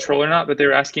tell if it's a troll or not, but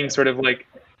they're asking sort of like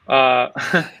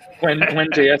when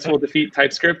JS will defeat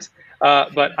TypeScript.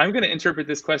 But I'm going to interpret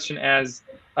this question as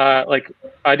like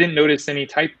I didn't notice any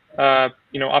type,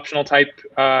 optional type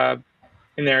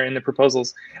in there in the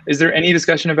proposals. Is there any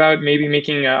discussion about maybe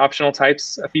making optional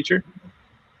types a feature?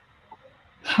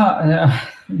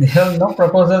 There are no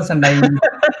proposals, and I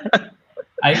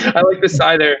like the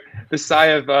sigh there, the sigh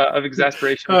of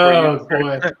exasperation. Oh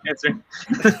boy. Answering.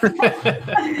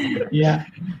 Yeah,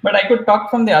 but I could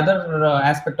talk from the other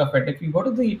aspect of it. If you go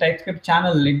to the TypeScript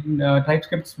channel,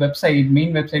 TypeScript's website,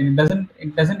 main website,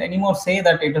 it doesn't anymore say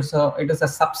that it is a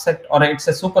subset or it's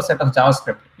a superset of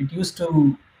JavaScript. We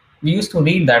used to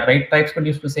read that, right? TypeScript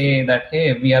used to say that,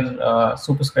 hey, we are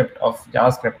superscript of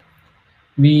JavaScript.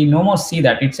 We no more see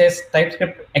that. It says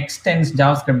TypeScript extends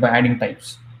JavaScript by adding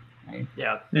types. Right?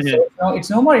 Yeah. So no, it's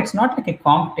no more. It's not like a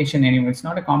competition anymore. It's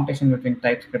not a competition between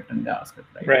TypeScript and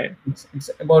JavaScript. Right. It's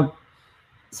about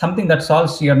something that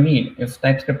solves your need. If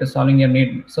TypeScript is solving your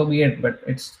need, so be it. But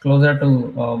it's closer to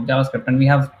JavaScript, and we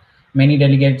have many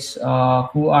delegates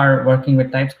who are working with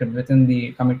TypeScript within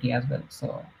the committee as well.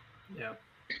 So. Yeah.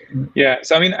 Yeah.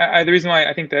 So I mean, the reason why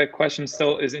I think the question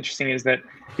still is interesting is that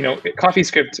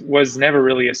CoffeeScript was never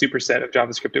really a superset of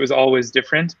JavaScript. It was always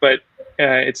different, but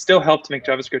it still helped make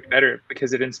JavaScript better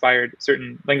because it inspired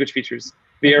certain language features.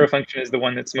 The arrow function is the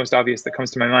one that's most obvious that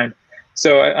comes to my mind.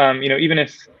 So even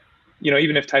if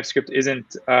TypeScript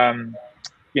isn't directly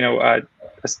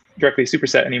a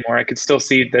superset anymore, I could still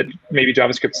see that maybe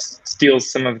JavaScript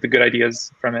steals some of the good ideas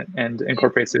from it and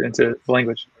incorporates it into the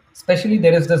language. Especially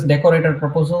there is this decorator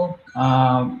proposal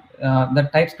that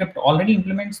TypeScript already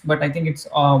implements, but I think it's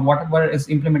whatever is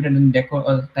implemented in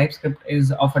TypeScript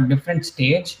is of a different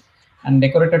stage, and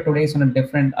decorator today is on a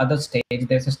different other stage.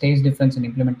 There's a stage difference in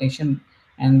implementation,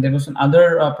 and there was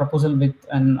another proposal with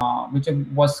which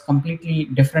was completely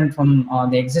different from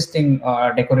the existing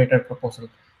decorator proposal.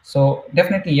 So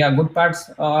definitely, yeah, good parts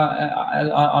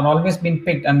are always being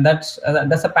picked, and that's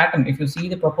a pattern. If you see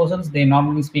the proposals, they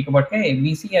normally speak about, hey,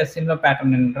 we see a similar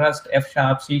pattern in Rust, F#,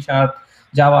 C#,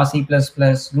 Java, C++,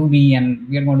 Ruby, and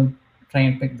we are going to try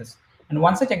and pick this. And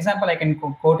one such example I can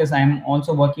quote is I'm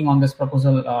also working on this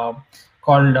proposal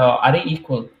called array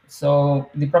equal. So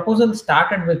the proposal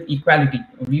started with equality.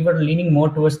 We were leaning more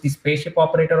towards the spaceship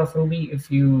operator of Ruby. If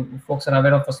you folks are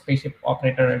aware of a spaceship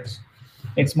operator,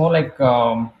 it's more like,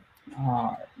 let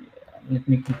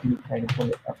me quickly try to pull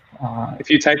it up. If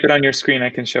you type it on your screen, I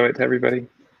can show it to everybody.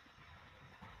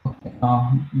 Okay.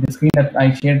 The screen that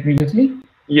I shared previously?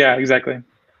 Yeah, exactly.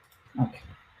 Okay.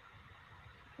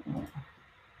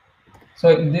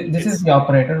 So this is the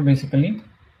operator, basically.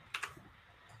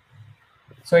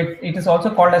 So it is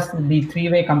also called as the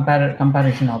three-way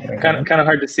comparison operator. Kind of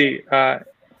hard to see. Oh,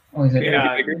 is it?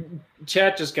 Yeah,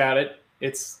 chat just got it.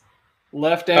 It's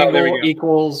left angle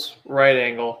equals right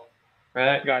angle,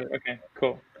 right? Got it. Okay,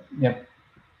 cool. Yep.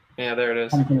 Yeah, there it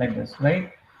is. Something like this,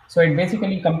 right? So it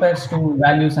basically compares two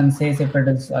values and says if it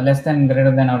is less than,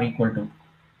 greater than, or equal to.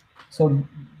 So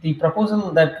the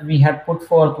proposal that we had put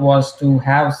forth was to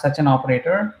have such an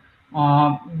operator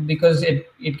because it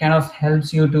kind of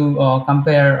helps you to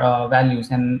compare values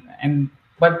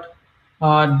but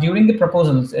during the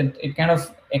proposals it kind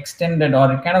of extended,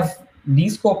 or it kind of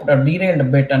descoped or derailed a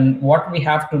bit, and what we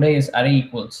have today is array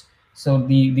equals. So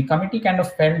the committee kind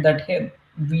of felt that, hey,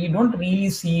 we don't really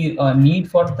see a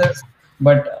need for this,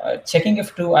 but checking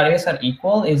if two arrays are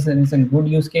equal is a good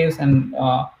use case, and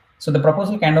so the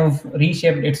proposal kind of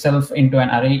reshaped itself into an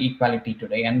array equality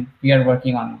today, and we are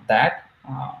working on that.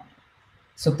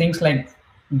 So things like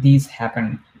these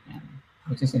happen,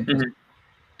 which is interesting. Mm-hmm.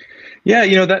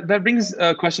 Yeah, that brings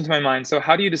a question to my mind. So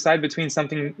how do you decide between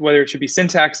something, whether it should be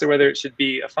syntax or whether it should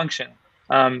be a function?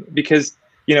 Because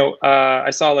I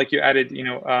saw like you added,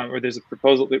 or there's a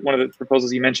proposal. One of the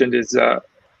proposals you mentioned is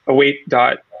await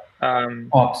dot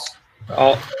ops.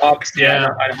 Ops. Yeah,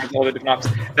 I don't have all the different ops.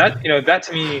 That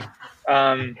to me,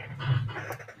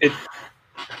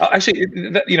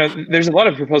 there's a lot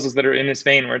of proposals that are in this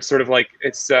vein where it's sort of like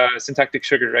it's syntactic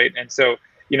sugar, right? And so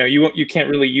you can't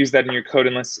really use that in your code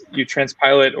unless you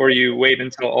transpile it or you wait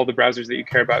until all the browsers that you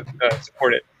care about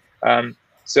support it.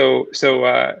 So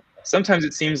sometimes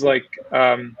it seems like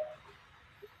I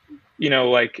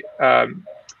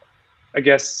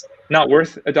guess not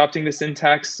worth adopting the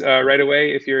syntax right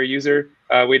away if you're a user,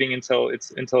 waiting until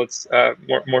it's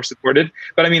more supported.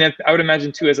 But I mean, I would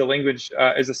imagine too, as a language,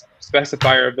 as a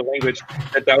specifier of the language,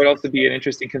 that would also be an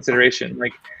interesting consideration.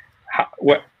 Like,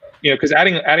 because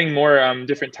adding more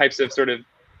different types of sort of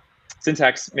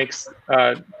syntax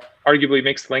arguably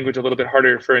makes the language a little bit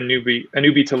harder for a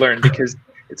newbie to learn, because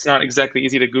it's not exactly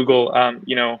easy to Google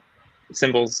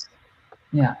symbols.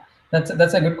 Yeah, that's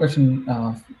a good question.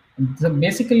 So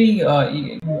basically,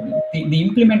 the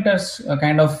implementers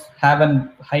kind of have a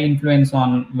high influence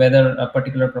on whether a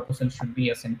particular proposal should be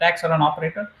a syntax or an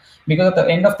operator, because at the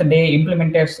end of the day,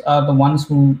 implementers are the ones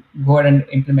who go ahead and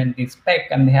implement the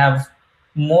spec, and they have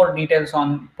more details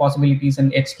on possibilities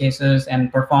and edge cases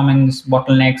and performance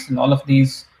bottlenecks and all of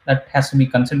these that has to be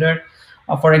considered.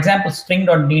 For example,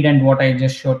 string.ddent, what I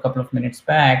just showed a couple of minutes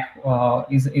back,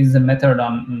 is a method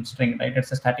on string, right?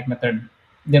 It's a static method.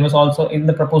 There was also in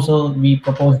the proposal we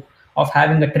proposed of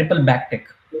having a triple backtick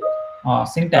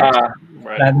syntax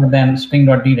rather than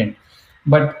string.ddent.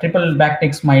 But triple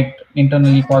backticks might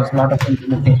internally cause a lot of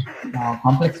implementation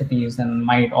complexities and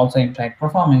might also impact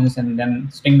performance. And then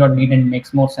string.ddent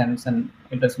makes more sense and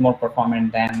it is more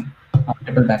performant than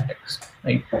triple backticks,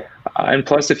 right? And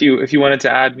plus, if you wanted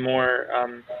to add more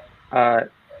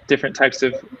different types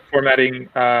of formatting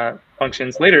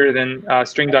functions later, then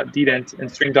string.ddent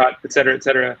and string. Et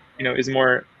cetera, is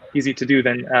more easy to do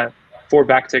than 4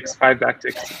 backticks, 5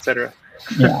 backticks, etc.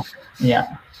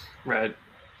 Yeah. Right.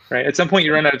 At some point,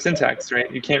 you run out of syntax,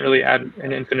 right? You can't really add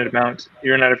an infinite amount.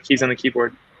 You run out of keys on the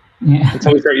keyboard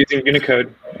until we start using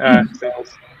Unicode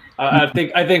symbols. I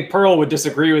think Perl would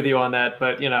disagree with you on that,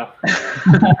 but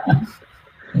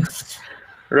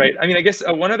Right. I mean, I guess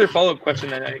one other follow-up question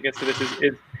then I guess to this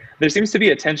is there seems to be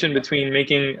a tension between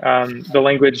making the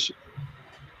language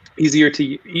easier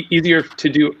to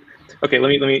do. Okay, let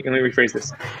me rephrase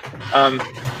this.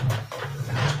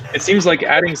 It seems like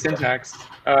adding syntax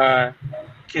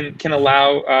can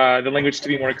allow the language to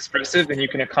be more expressive, and you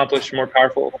can accomplish more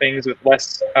powerful things with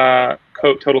less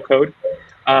total code.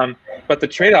 But the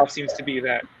trade-off seems to be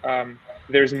that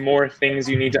there's more things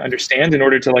you need to understand in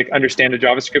order to understand a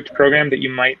JavaScript program that you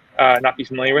might not be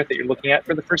familiar with, that you're looking at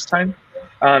for the first time.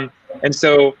 And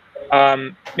so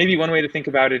maybe one way to think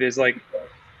about it is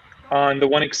on the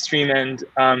one extreme end,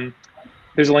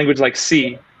 there's a language like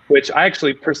C, which I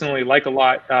actually personally like a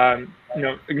lot.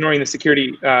 Ignoring the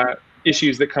security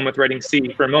issues that come with writing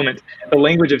C for a moment, the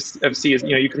language of C is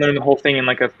you can learn the whole thing in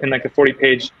like a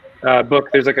 40-page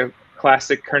book. There's a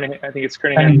classic Kernahan, I think it's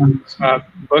Kernahan's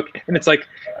book, and it's like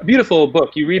a beautiful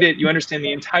book. You read it, you understand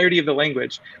the entirety of the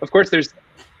language. Of course, there's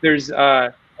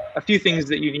a few things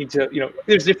that you need to,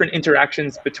 there's different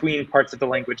interactions between parts of the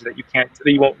language that you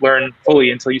won't learn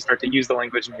fully until you start to use the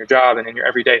language in your job and in your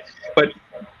everyday. But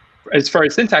as far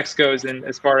as syntax goes, and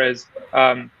as far as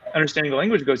understanding the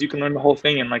language goes, you can learn the whole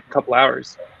thing in like a couple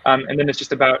hours. And then it's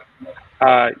just about,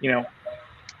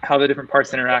 how the different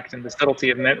parts interact and the subtlety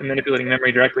of manipulating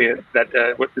memory directly is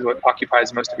what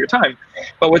occupies most of your time.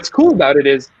 But what's cool about it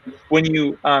is when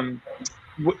you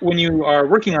are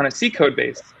working on a C code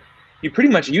base, you're pretty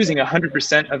much using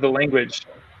 100% of the language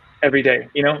every day.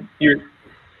 You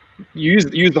use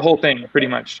the whole thing pretty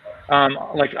much,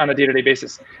 like on a day-to-day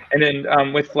basis. And then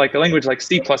with like a language like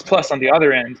C++ on the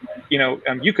other end,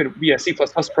 you could be a C++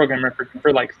 programmer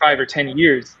for like 5 or 10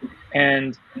 years,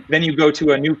 and then you go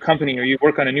to a new company or you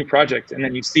work on a new project, and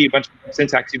then you see a bunch of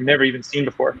syntax you've never even seen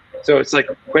before. So it's like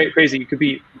quite crazy. You could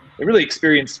be a really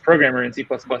experienced programmer in C++,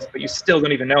 but you still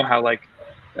don't even know how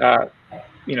 3/4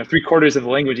 of the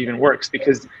language even works,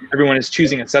 because everyone is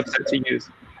choosing a subset to use.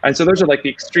 And so those are like the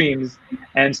extremes.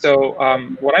 And so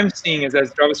what I'm seeing is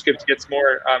as JavaScript gets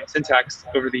more syntax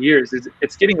over the years, is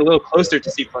it's getting a little closer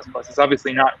to C++. It's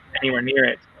obviously not anywhere near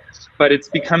it, but it's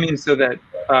becoming so that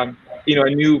a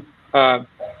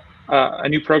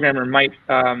new programmer might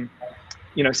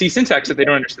see syntax that they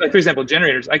don't understand. Like, for example,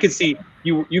 generators. I could see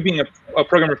you being a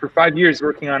programmer for 5 years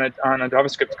working on a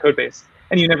JavaScript code base,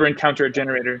 and you never encounter a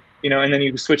generator, and then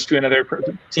you switch to another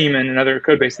team and another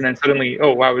code base, and then suddenly,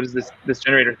 oh wow, what is this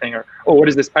generator thing? Or oh, what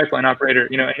is this pipeline operator?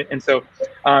 And so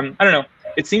I don't know.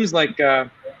 It seems like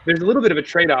there's a little bit of a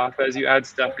trade-off as you add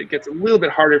stuff. It gets a little bit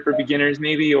harder for beginners,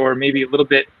 maybe, or maybe a little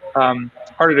bit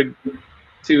harder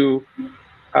to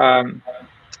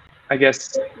I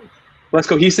guess less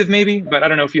cohesive, maybe. But I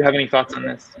don't know if you have any thoughts on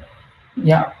this.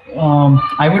 Yeah,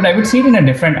 I would see it in a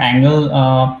different angle.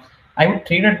 I would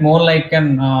treat it more like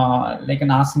an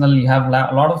arsenal. You have a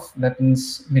lot of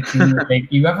weapons with you. Like,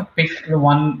 you have to pick the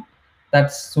one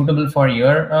that's suitable for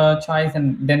your choice,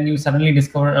 and then you suddenly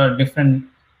discover a different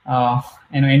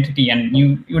entity, and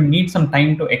you need some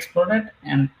time to explore it.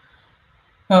 And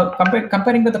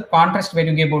comparing with the contrast where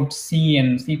you gave about C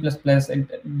and C++,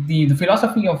 the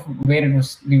philosophy of where it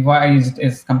was devised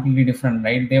is completely different,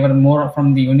 right? They were more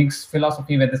from the Unix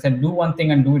philosophy, where they said do one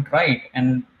thing and do it right,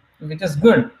 and which is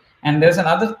good. And there's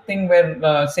another thing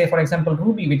where, say, for example,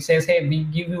 Ruby, which says, hey, we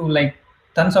give you like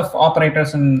tons of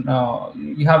operators, and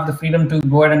you have the freedom to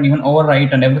go ahead and even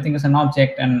overwrite, and everything is an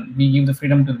object, and we give the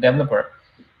freedom to the developer.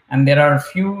 And there are a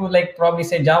few, like probably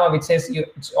say Java, which says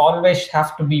it's always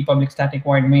have to be public static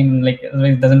void main, like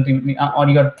otherwise it doesn't even, or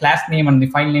your class name and the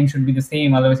file name should be the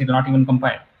same, otherwise it will not even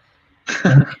compile.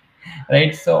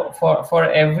 Right. So for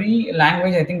every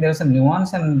language, I think there's a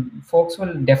nuance, and folks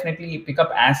will definitely pick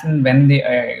up as and when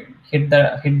they hit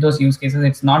those use cases.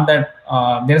 It's not that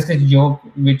there's this joke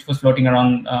which was floating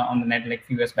around on the net like a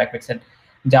few years back, which said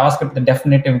JavaScript, the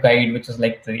definitive guide, which is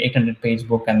like the 800-page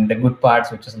book, and the good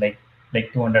parts, which is like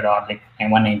 200 or like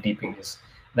 190 pages,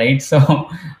 right? So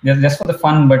just for the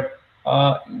fun, but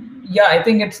yeah, I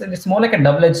think it's more like a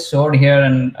double-edged sword here,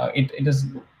 and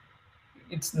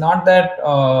it's not that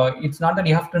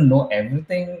you have to know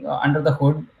everything under the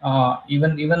hood.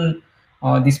 Even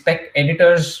the spec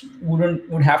editors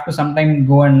would have to sometimes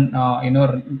go and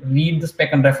read the spec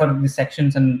and refer the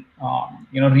sections and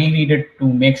reread it to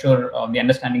make sure the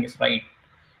understanding is right.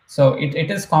 So it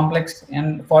is complex,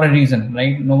 and for a reason,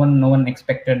 right? No one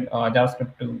expected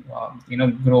JavaScript to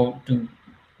grow to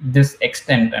this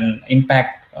extent and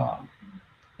impact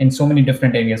in so many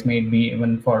different areas, maybe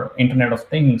even for Internet of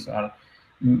Things, or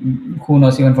who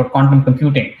knows, even for quantum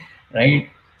computing, right?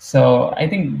 So I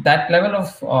think that level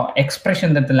of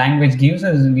expression that the language gives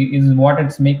us is what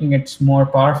it's making it more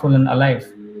powerful and alive.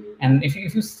 And if you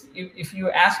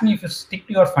ask me, if you stick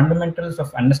to your fundamentals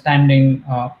of understanding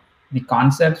the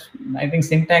concepts, I think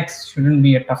syntax shouldn't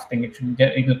be a tough thing.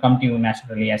 It will come to you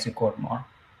naturally as you code more.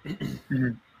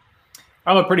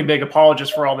 I'm a pretty big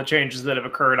apologist for all the changes that have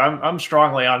occurred. I'm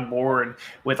strongly on board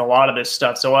with a lot of this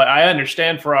stuff. So I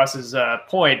understand for us as a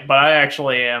point, but I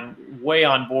actually am way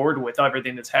on board with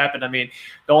everything that's happened. I mean,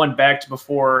 going back to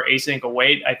before async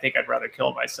await, I think I'd rather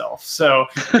kill myself. So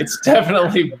it's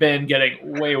definitely been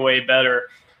getting way, way better.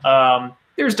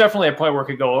 There's definitely a point where it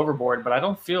could go overboard, but I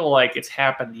don't feel like it's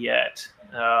happened yet.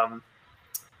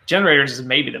 Generators is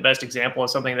maybe the best example of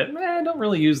something that I don't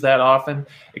really use that often,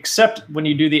 except when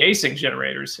you do the async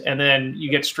generators, and then you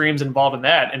get streams involved in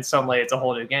that, and suddenly it's a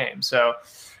whole new game. So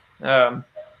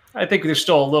I think there's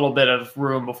still a little bit of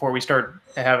room before we start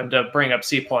having to bring up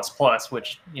C++,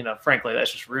 which, frankly,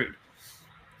 that's just rude.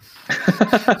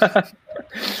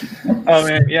 Oh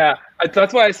man, yeah.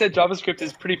 That's why I said JavaScript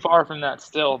is pretty far from that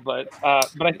still, but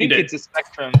I think it's a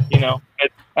spectrum,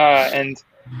 and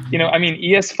I mean,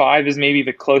 ES5 is maybe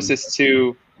the closest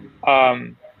to,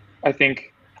 I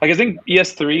think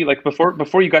ES3, like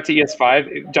before you got to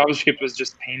ES5, JavaScript was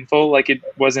just painful. Like it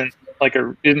wasn't like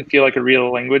it didn't feel like a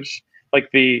real language. Like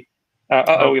we lost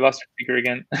our speaker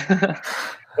again.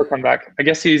 He'll come back. I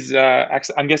guess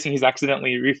I'm guessing he's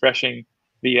accidentally refreshing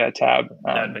the tab.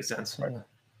 That makes sense.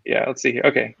 Yeah, let's see here.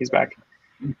 Okay, he's back.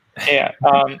 Yeah,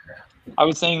 I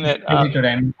was saying that.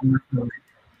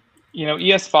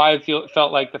 ES5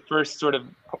 felt like the first sort of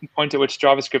point at which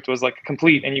JavaScript was like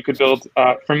complete, and you could build,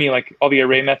 for me, like all the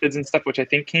array methods and stuff, which I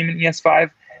think came in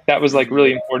ES5. That was like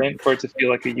really important for it to feel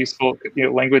like a useful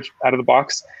language out of the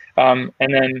box. And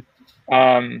then,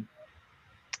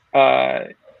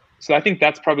 so I think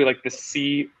that's probably like the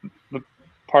C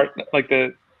part, like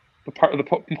the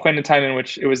point in time in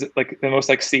which it was like the most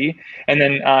like C. And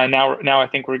then now I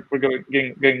think we're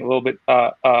getting a little bit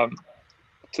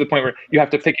to the point where you have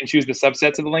to pick and choose the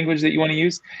subsets of the language that you want to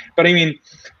use. But I mean,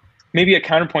 maybe a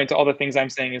counterpoint to all the things I'm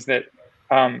saying is that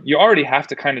you already have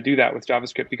to kind of do that with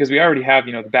JavaScript, because we already have,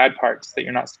 the bad parts that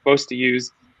you're not supposed to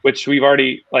use, which we've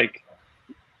already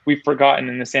we've forgotten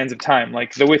in the sands of time,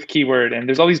 like the with keyword, and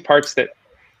there's all these parts that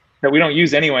we don't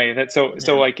use anyway. So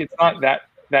like it's not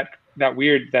that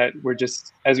weird that we're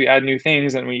just, as we add new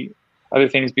things and other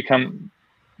things become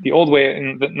the old way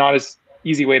and the not as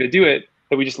easy way to do it,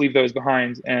 that we just leave those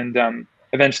behind, and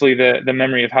eventually the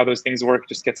memory of how those things work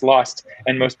just gets lost,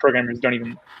 and most programmers don't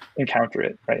even encounter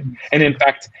it, right? And in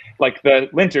fact, like the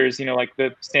linters, like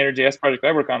the standard JS project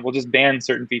I work on, will just ban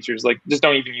certain features, like just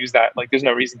don't even use that. Like there's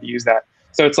no reason to use that.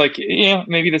 So it's like,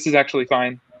 maybe this is actually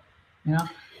fine. Yeah,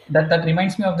 that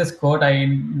reminds me of this quote. I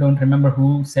don't remember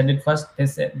who said it first. They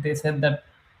said that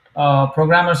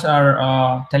programmers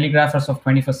are telegraphers of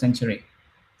 21st century.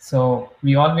 So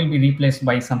we all will be replaced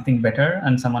by something better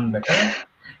and someone better.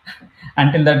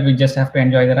 Until that, we just have to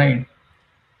enjoy the ride.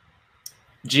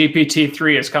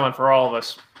 GPT-3 is coming for all of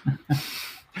us.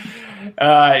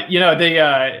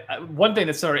 One thing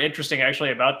that's sort of interesting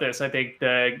actually about this, I think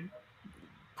the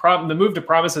move to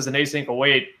promises and async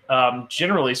await,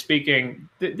 generally speaking,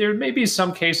 there may be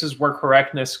some cases where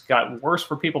correctness got worse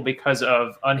for people because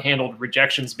of unhandled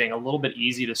rejections being a little bit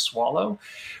easy to swallow.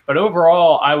 But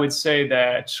overall, I would say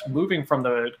that moving from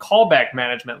the callback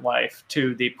management life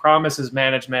to the promises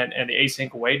management and the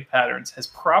async await patterns has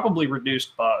probably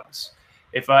reduced bugs.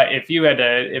 If you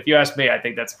asked me, I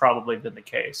think that's probably been the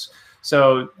case.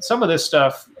 So some of this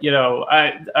stuff,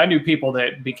 I knew people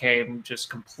that became just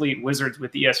complete wizards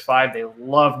with ES5. They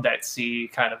loved that C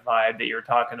kind of vibe that you're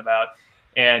talking about.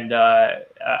 And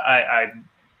I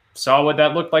saw what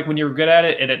that looked like when you were good at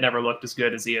it, and it never looked as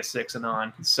good as ES6 and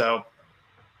on. So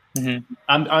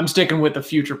I'm sticking with the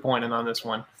future pointing on this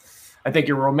one. I think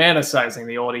you're romanticizing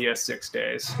the old ES6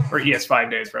 days, or ES5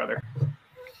 days, rather.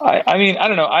 I mean, I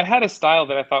don't know. I had a style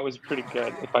that I thought was pretty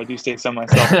good, if I do say so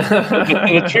myself.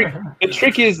 the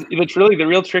trick is, the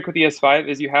real trick with ES5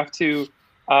 is you have to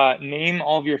name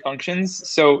all of your functions.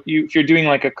 So if you're doing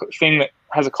like a thing that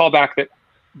has a callback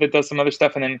that does some other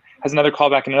stuff and then has another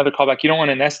callback and another callback, you don't want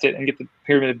to nest it and get the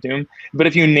pyramid of doom. But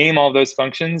if you name all those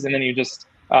functions and then you just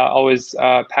always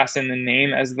pass in the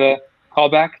name as the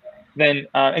callback, then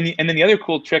and then the other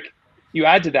cool trick you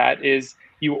add to that is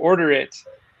you order it,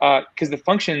 because the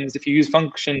functions, if you use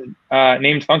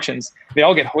named functions, they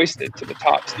all get hoisted to the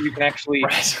top, so you can actually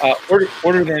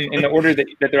order them in the order that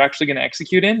they're actually going to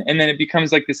execute in, and then it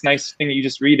becomes like this nice thing that you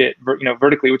just read it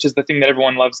vertically, which is the thing that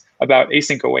everyone loves about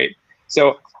async await.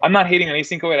 So I'm not hating on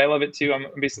async await. I love it too. I'm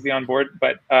basically on board,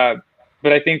 but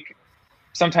I think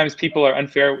sometimes people are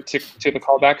unfair to the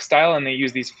callback style, and they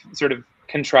use these sort of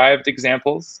contrived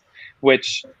examples,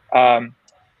 which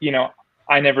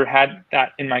I never had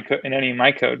that in any of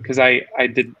my code, because I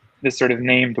did this sort of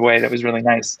named way that was really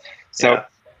nice. So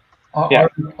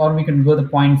or we could go the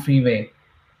point-free way.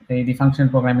 The functional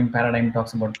programming paradigm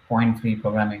talks about point-free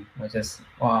programming, which is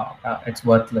it's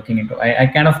worth looking into. I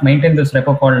kind of maintain this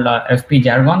repo called FP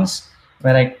jargons,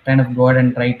 where I kind of go ahead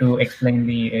and try to explain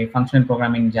the functional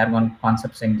programming jargon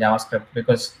concepts in JavaScript,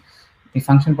 because the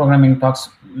functional programming talks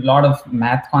a lot of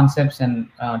math concepts and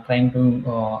trying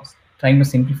to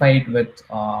simplify it with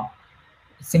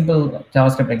simple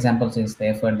JavaScript examples is the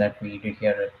effort that we did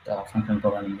here at functional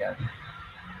programming jargon.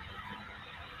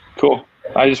 Cool.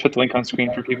 I just put the link on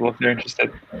screen for people if they're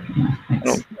interested.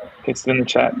 I'll paste it in the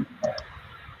chat.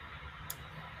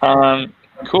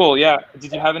 Cool. Yeah.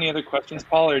 Did you have any other questions,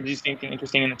 Paul, or did you see anything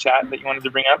interesting in the chat that you wanted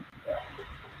to bring up?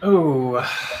 Oh,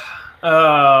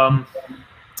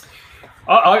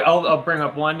 I'll bring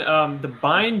up one. The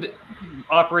bind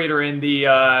operator and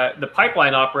the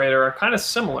pipeline operator are kind of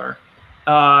similar.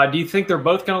 Do you think they're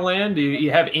both going to land? Do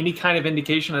you have any kind of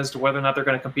indication as to whether or not they're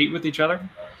going to compete with each other?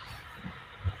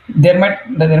 There might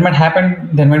happen.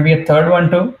 There might be a third one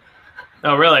too.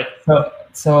 Oh, really?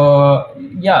 So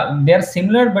yeah, they're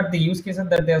similar, but the use cases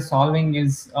that they're solving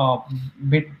is a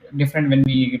bit different. When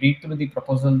we read through the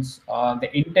proposals, the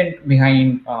intent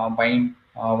behind bind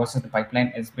versus the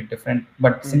pipeline is a bit different.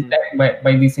 But syntax,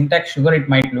 by the syntax sugar, it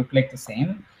might look like the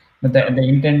same, but the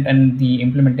intent and the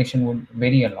implementation would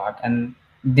vary a lot, and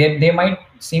they might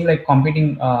seem like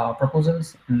competing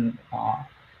proposals. And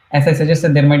as I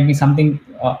suggested, there might be something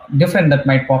different that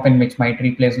might pop in, which might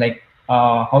replace, like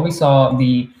how we saw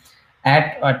the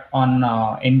add on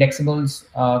indexables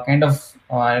kind of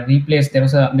replaced. There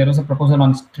was a proposal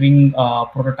on string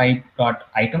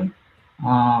prototype.item,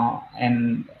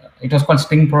 and it was called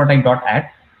string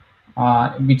prototype.add,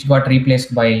 which got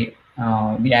replaced by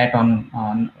the add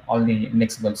on all the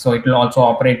indexables. So it will also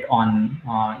operate on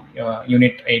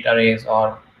unit 8 arrays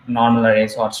or normal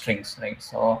arrays or strings, right?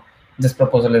 So this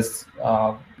proposal is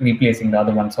replacing the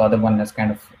other one. So other one is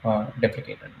kind of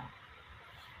deprecated now.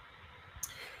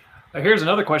 Here's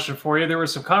another question for you. There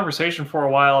was some conversation for a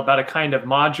while about a kind of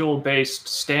module-based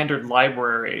standard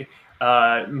library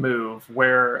move,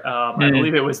 where I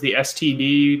believe it was the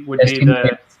STD would be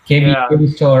the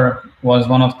KB store was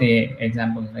one of the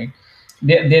examples, right?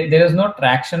 There is no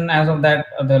traction as of that.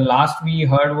 The last we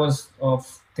heard was of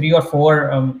 3 or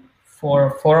 4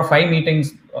 or 5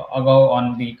 meetings ago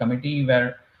on the committee,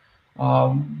 where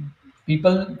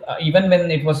people, even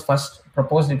when it was first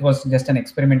proposed, it was just an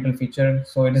experimental feature.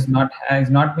 So it has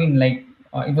not been like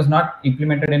it was not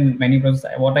implemented in many browsers.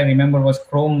 What I remember was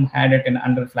Chrome had it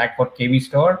under flag for KB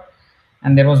store,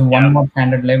 and there was one more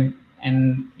standard lib,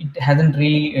 and it hasn't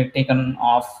really taken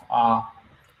off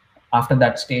after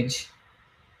that stage.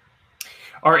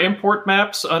 Are import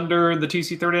maps under the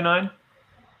TC39?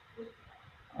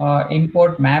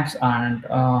 Import maps aren't.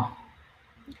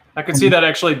 I could see that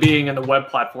actually being in the web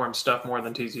platform stuff more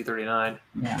than TC39.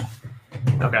 Yeah.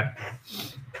 Okay.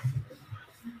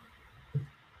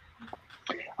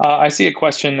 I see a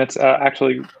question that's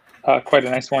actually quite a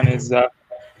nice one. Is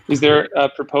there a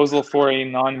proposal for a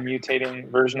non-mutating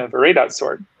version of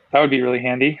array.sort? That would be really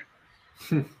handy.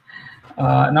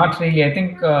 Not really. I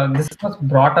think this was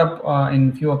brought up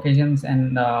in few occasions,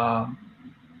 and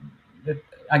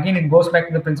again, it goes back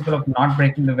to the principle of not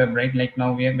breaking the web, right? Like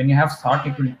now, when you have sort,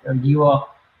 it will give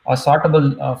a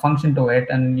sortable function to it,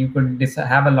 and you could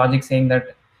have a logic saying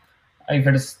that if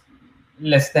it is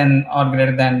less than or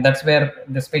greater than, that's where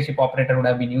the spaceship operator would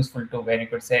have been useful to, where you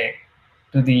could say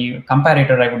to the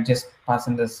comparator, I would just pass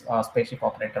in this spaceship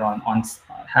operator on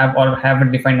have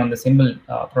it defined on the symbol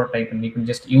prototype, and you can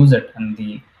just use it, and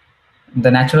the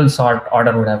natural sort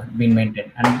order would have been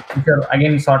maintained. And if you're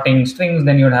again sorting strings,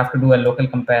 then you would have to do a local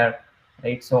compare,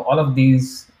 right? So all of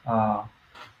these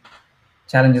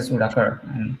challenges would occur.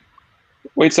 And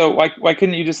wait, so why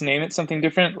couldn't you just name it something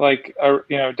different, like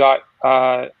dot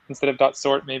instead of dot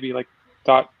sort, maybe like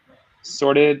dot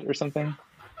sorted or something?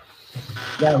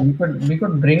 Yeah, we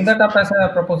could bring that up as a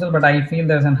proposal, but I feel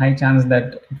there's a high chance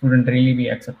that it wouldn't really be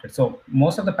accepted. So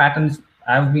most of the patterns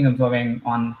I've been observing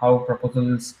on how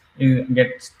proposals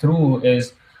gets through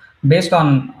is based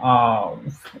on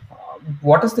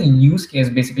what is the use case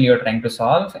basically you're trying to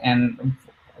solve, and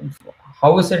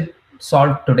how is it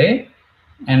solved today,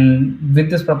 and with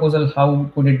this proposal how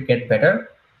could it get better,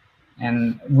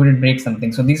 and would it break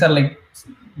something. So these are like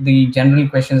the general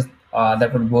questions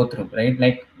that would go through, right?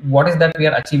 Like, what is that we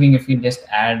are achieving if we just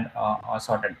add or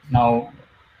sorted? Now,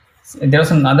 there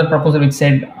was another proposal which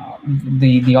said,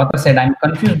 the author said, I'm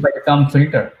confused by the term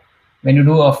filter. When you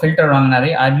do a filter on an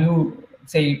array, are you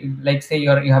say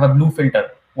you have a blue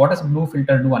filter? What does a blue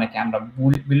filter do on a camera?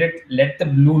 Will it let the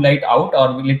blue light out,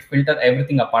 or will it filter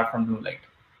everything apart from blue light?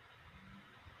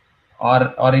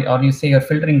 Or you say you're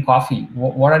filtering coffee.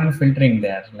 What are you filtering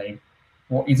there? Like,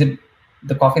 is it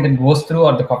the coffee that goes through,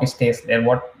 or the coffee stays there?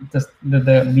 What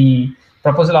the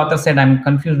proposal author said, I'm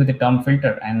confused with the term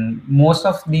filter, and most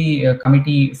of the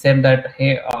committee said that,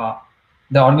 hey,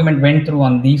 the argument went through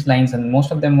on these lines, and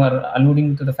most of them were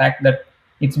alluding to the fact that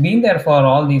it's been there for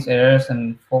all these errors,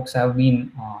 and folks have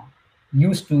been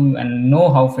used to and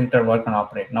know how filter work and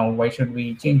operate. Now, why should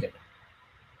we change it?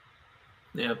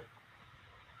 Yeah.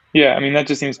 Yeah, I mean, that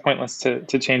just seems pointless to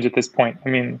change at this point. I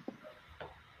mean,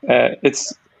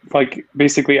 it's like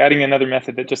basically adding another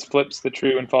method that just flips the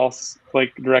true and false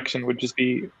like direction would just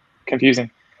be confusing.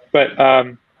 But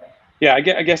yeah, I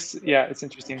guess yeah, it's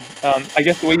interesting. I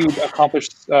guess the way you would accomplish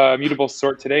mutable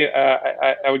sort today,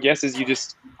 I would guess, is you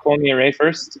just clone the array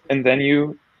first, and then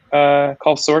you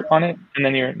call sort on it, and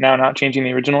then you're now not changing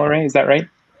the original array. Is that right?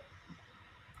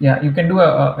 Yeah, you can do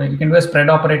a spread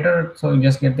operator, so you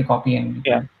just get the copy and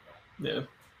yeah. Yeah.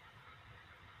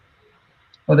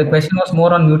 Oh, the question was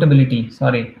more on mutability.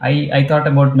 Sorry, I thought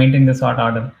about maintaining the sort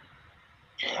order.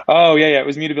 Oh yeah, it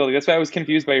was mutability. That's why I was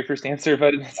confused by your first answer,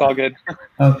 but it's all good.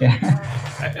 Okay.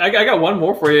 I got one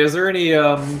more for you. Is there any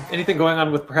anything going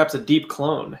on with perhaps a deep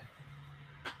clone?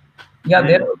 Yeah,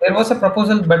 there was a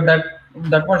proposal, but that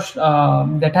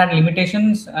had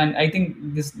limitations, and I think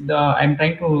I'm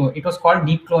trying to. It was called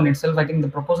deep clone itself. I think the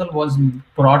proposal was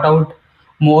brought out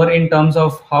more in terms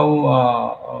of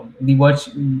how the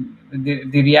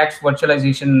React's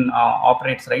virtualization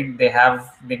operates. Right? They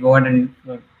go ahead and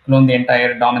clone the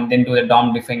entire DOM and then do the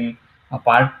DOM diffing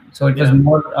part. So it was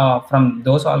more from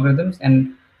those algorithms,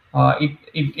 and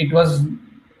it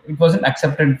wasn't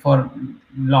accepted for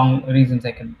long reasons.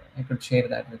 I could share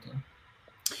that with you.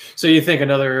 So you think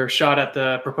another shot at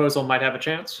the proposal might have a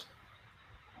chance?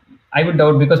 I would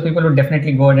doubt, because people would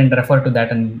definitely go ahead and refer to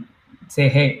that and say,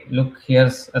 hey, look,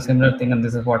 here's a similar thing, and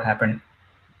this is what happened.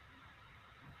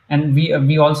 And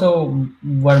we also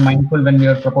were mindful when we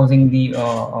were proposing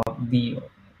the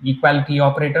equality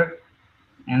operator,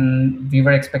 and we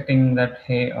were expecting that,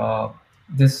 hey,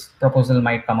 this proposal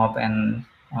might come up, and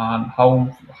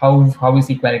how is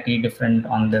equality different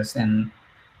on this, and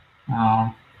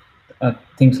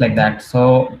things like that.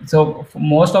 So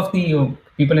most of the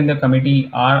people in the committee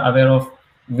are aware of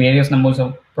various numbers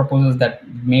of proposals that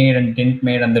made and didn't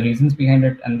made, and the reasons behind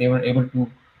it, and they were able to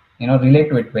relate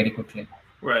to it very quickly.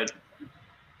 Right.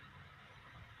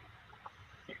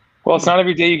 Well, it's not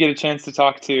every day you get a chance to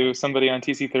talk to somebody on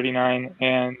TC39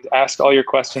 and ask all your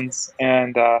questions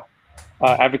and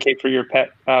advocate for your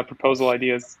pet proposal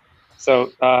ideas.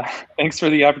 So thanks for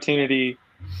the opportunity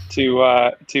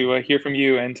to hear from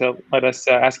you and to let us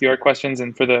ask you our questions,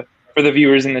 and for the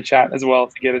viewers in the chat as well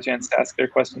to get a chance to ask their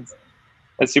questions.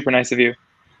 That's super nice of you.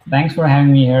 Thanks for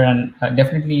having me here, and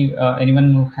definitely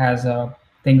anyone who has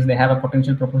thinks they have a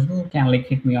potential proposal can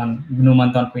hit me on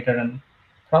Hemanth on Twitter, and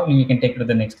probably we can take it to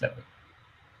the next level.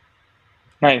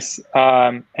 Nice.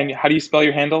 And how do you spell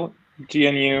your handle?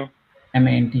 GNU?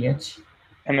 MANTH.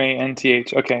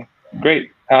 MANTH. Okay,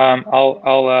 great.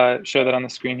 I'll show that on the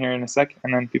screen here in a sec,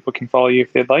 and then people can follow you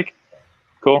if they'd like.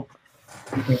 Cool.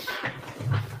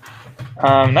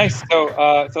 Nice. So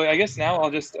I guess now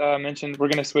I'll just mention we're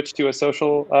going to switch to a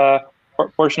social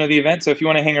portion of the event. So if you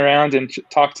want to hang around and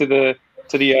talk to the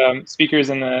to the speakers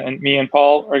and me and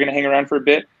Paul are going to hang around for a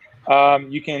bit.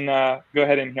 You can go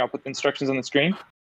ahead and here, I'll put the instructions on the screen.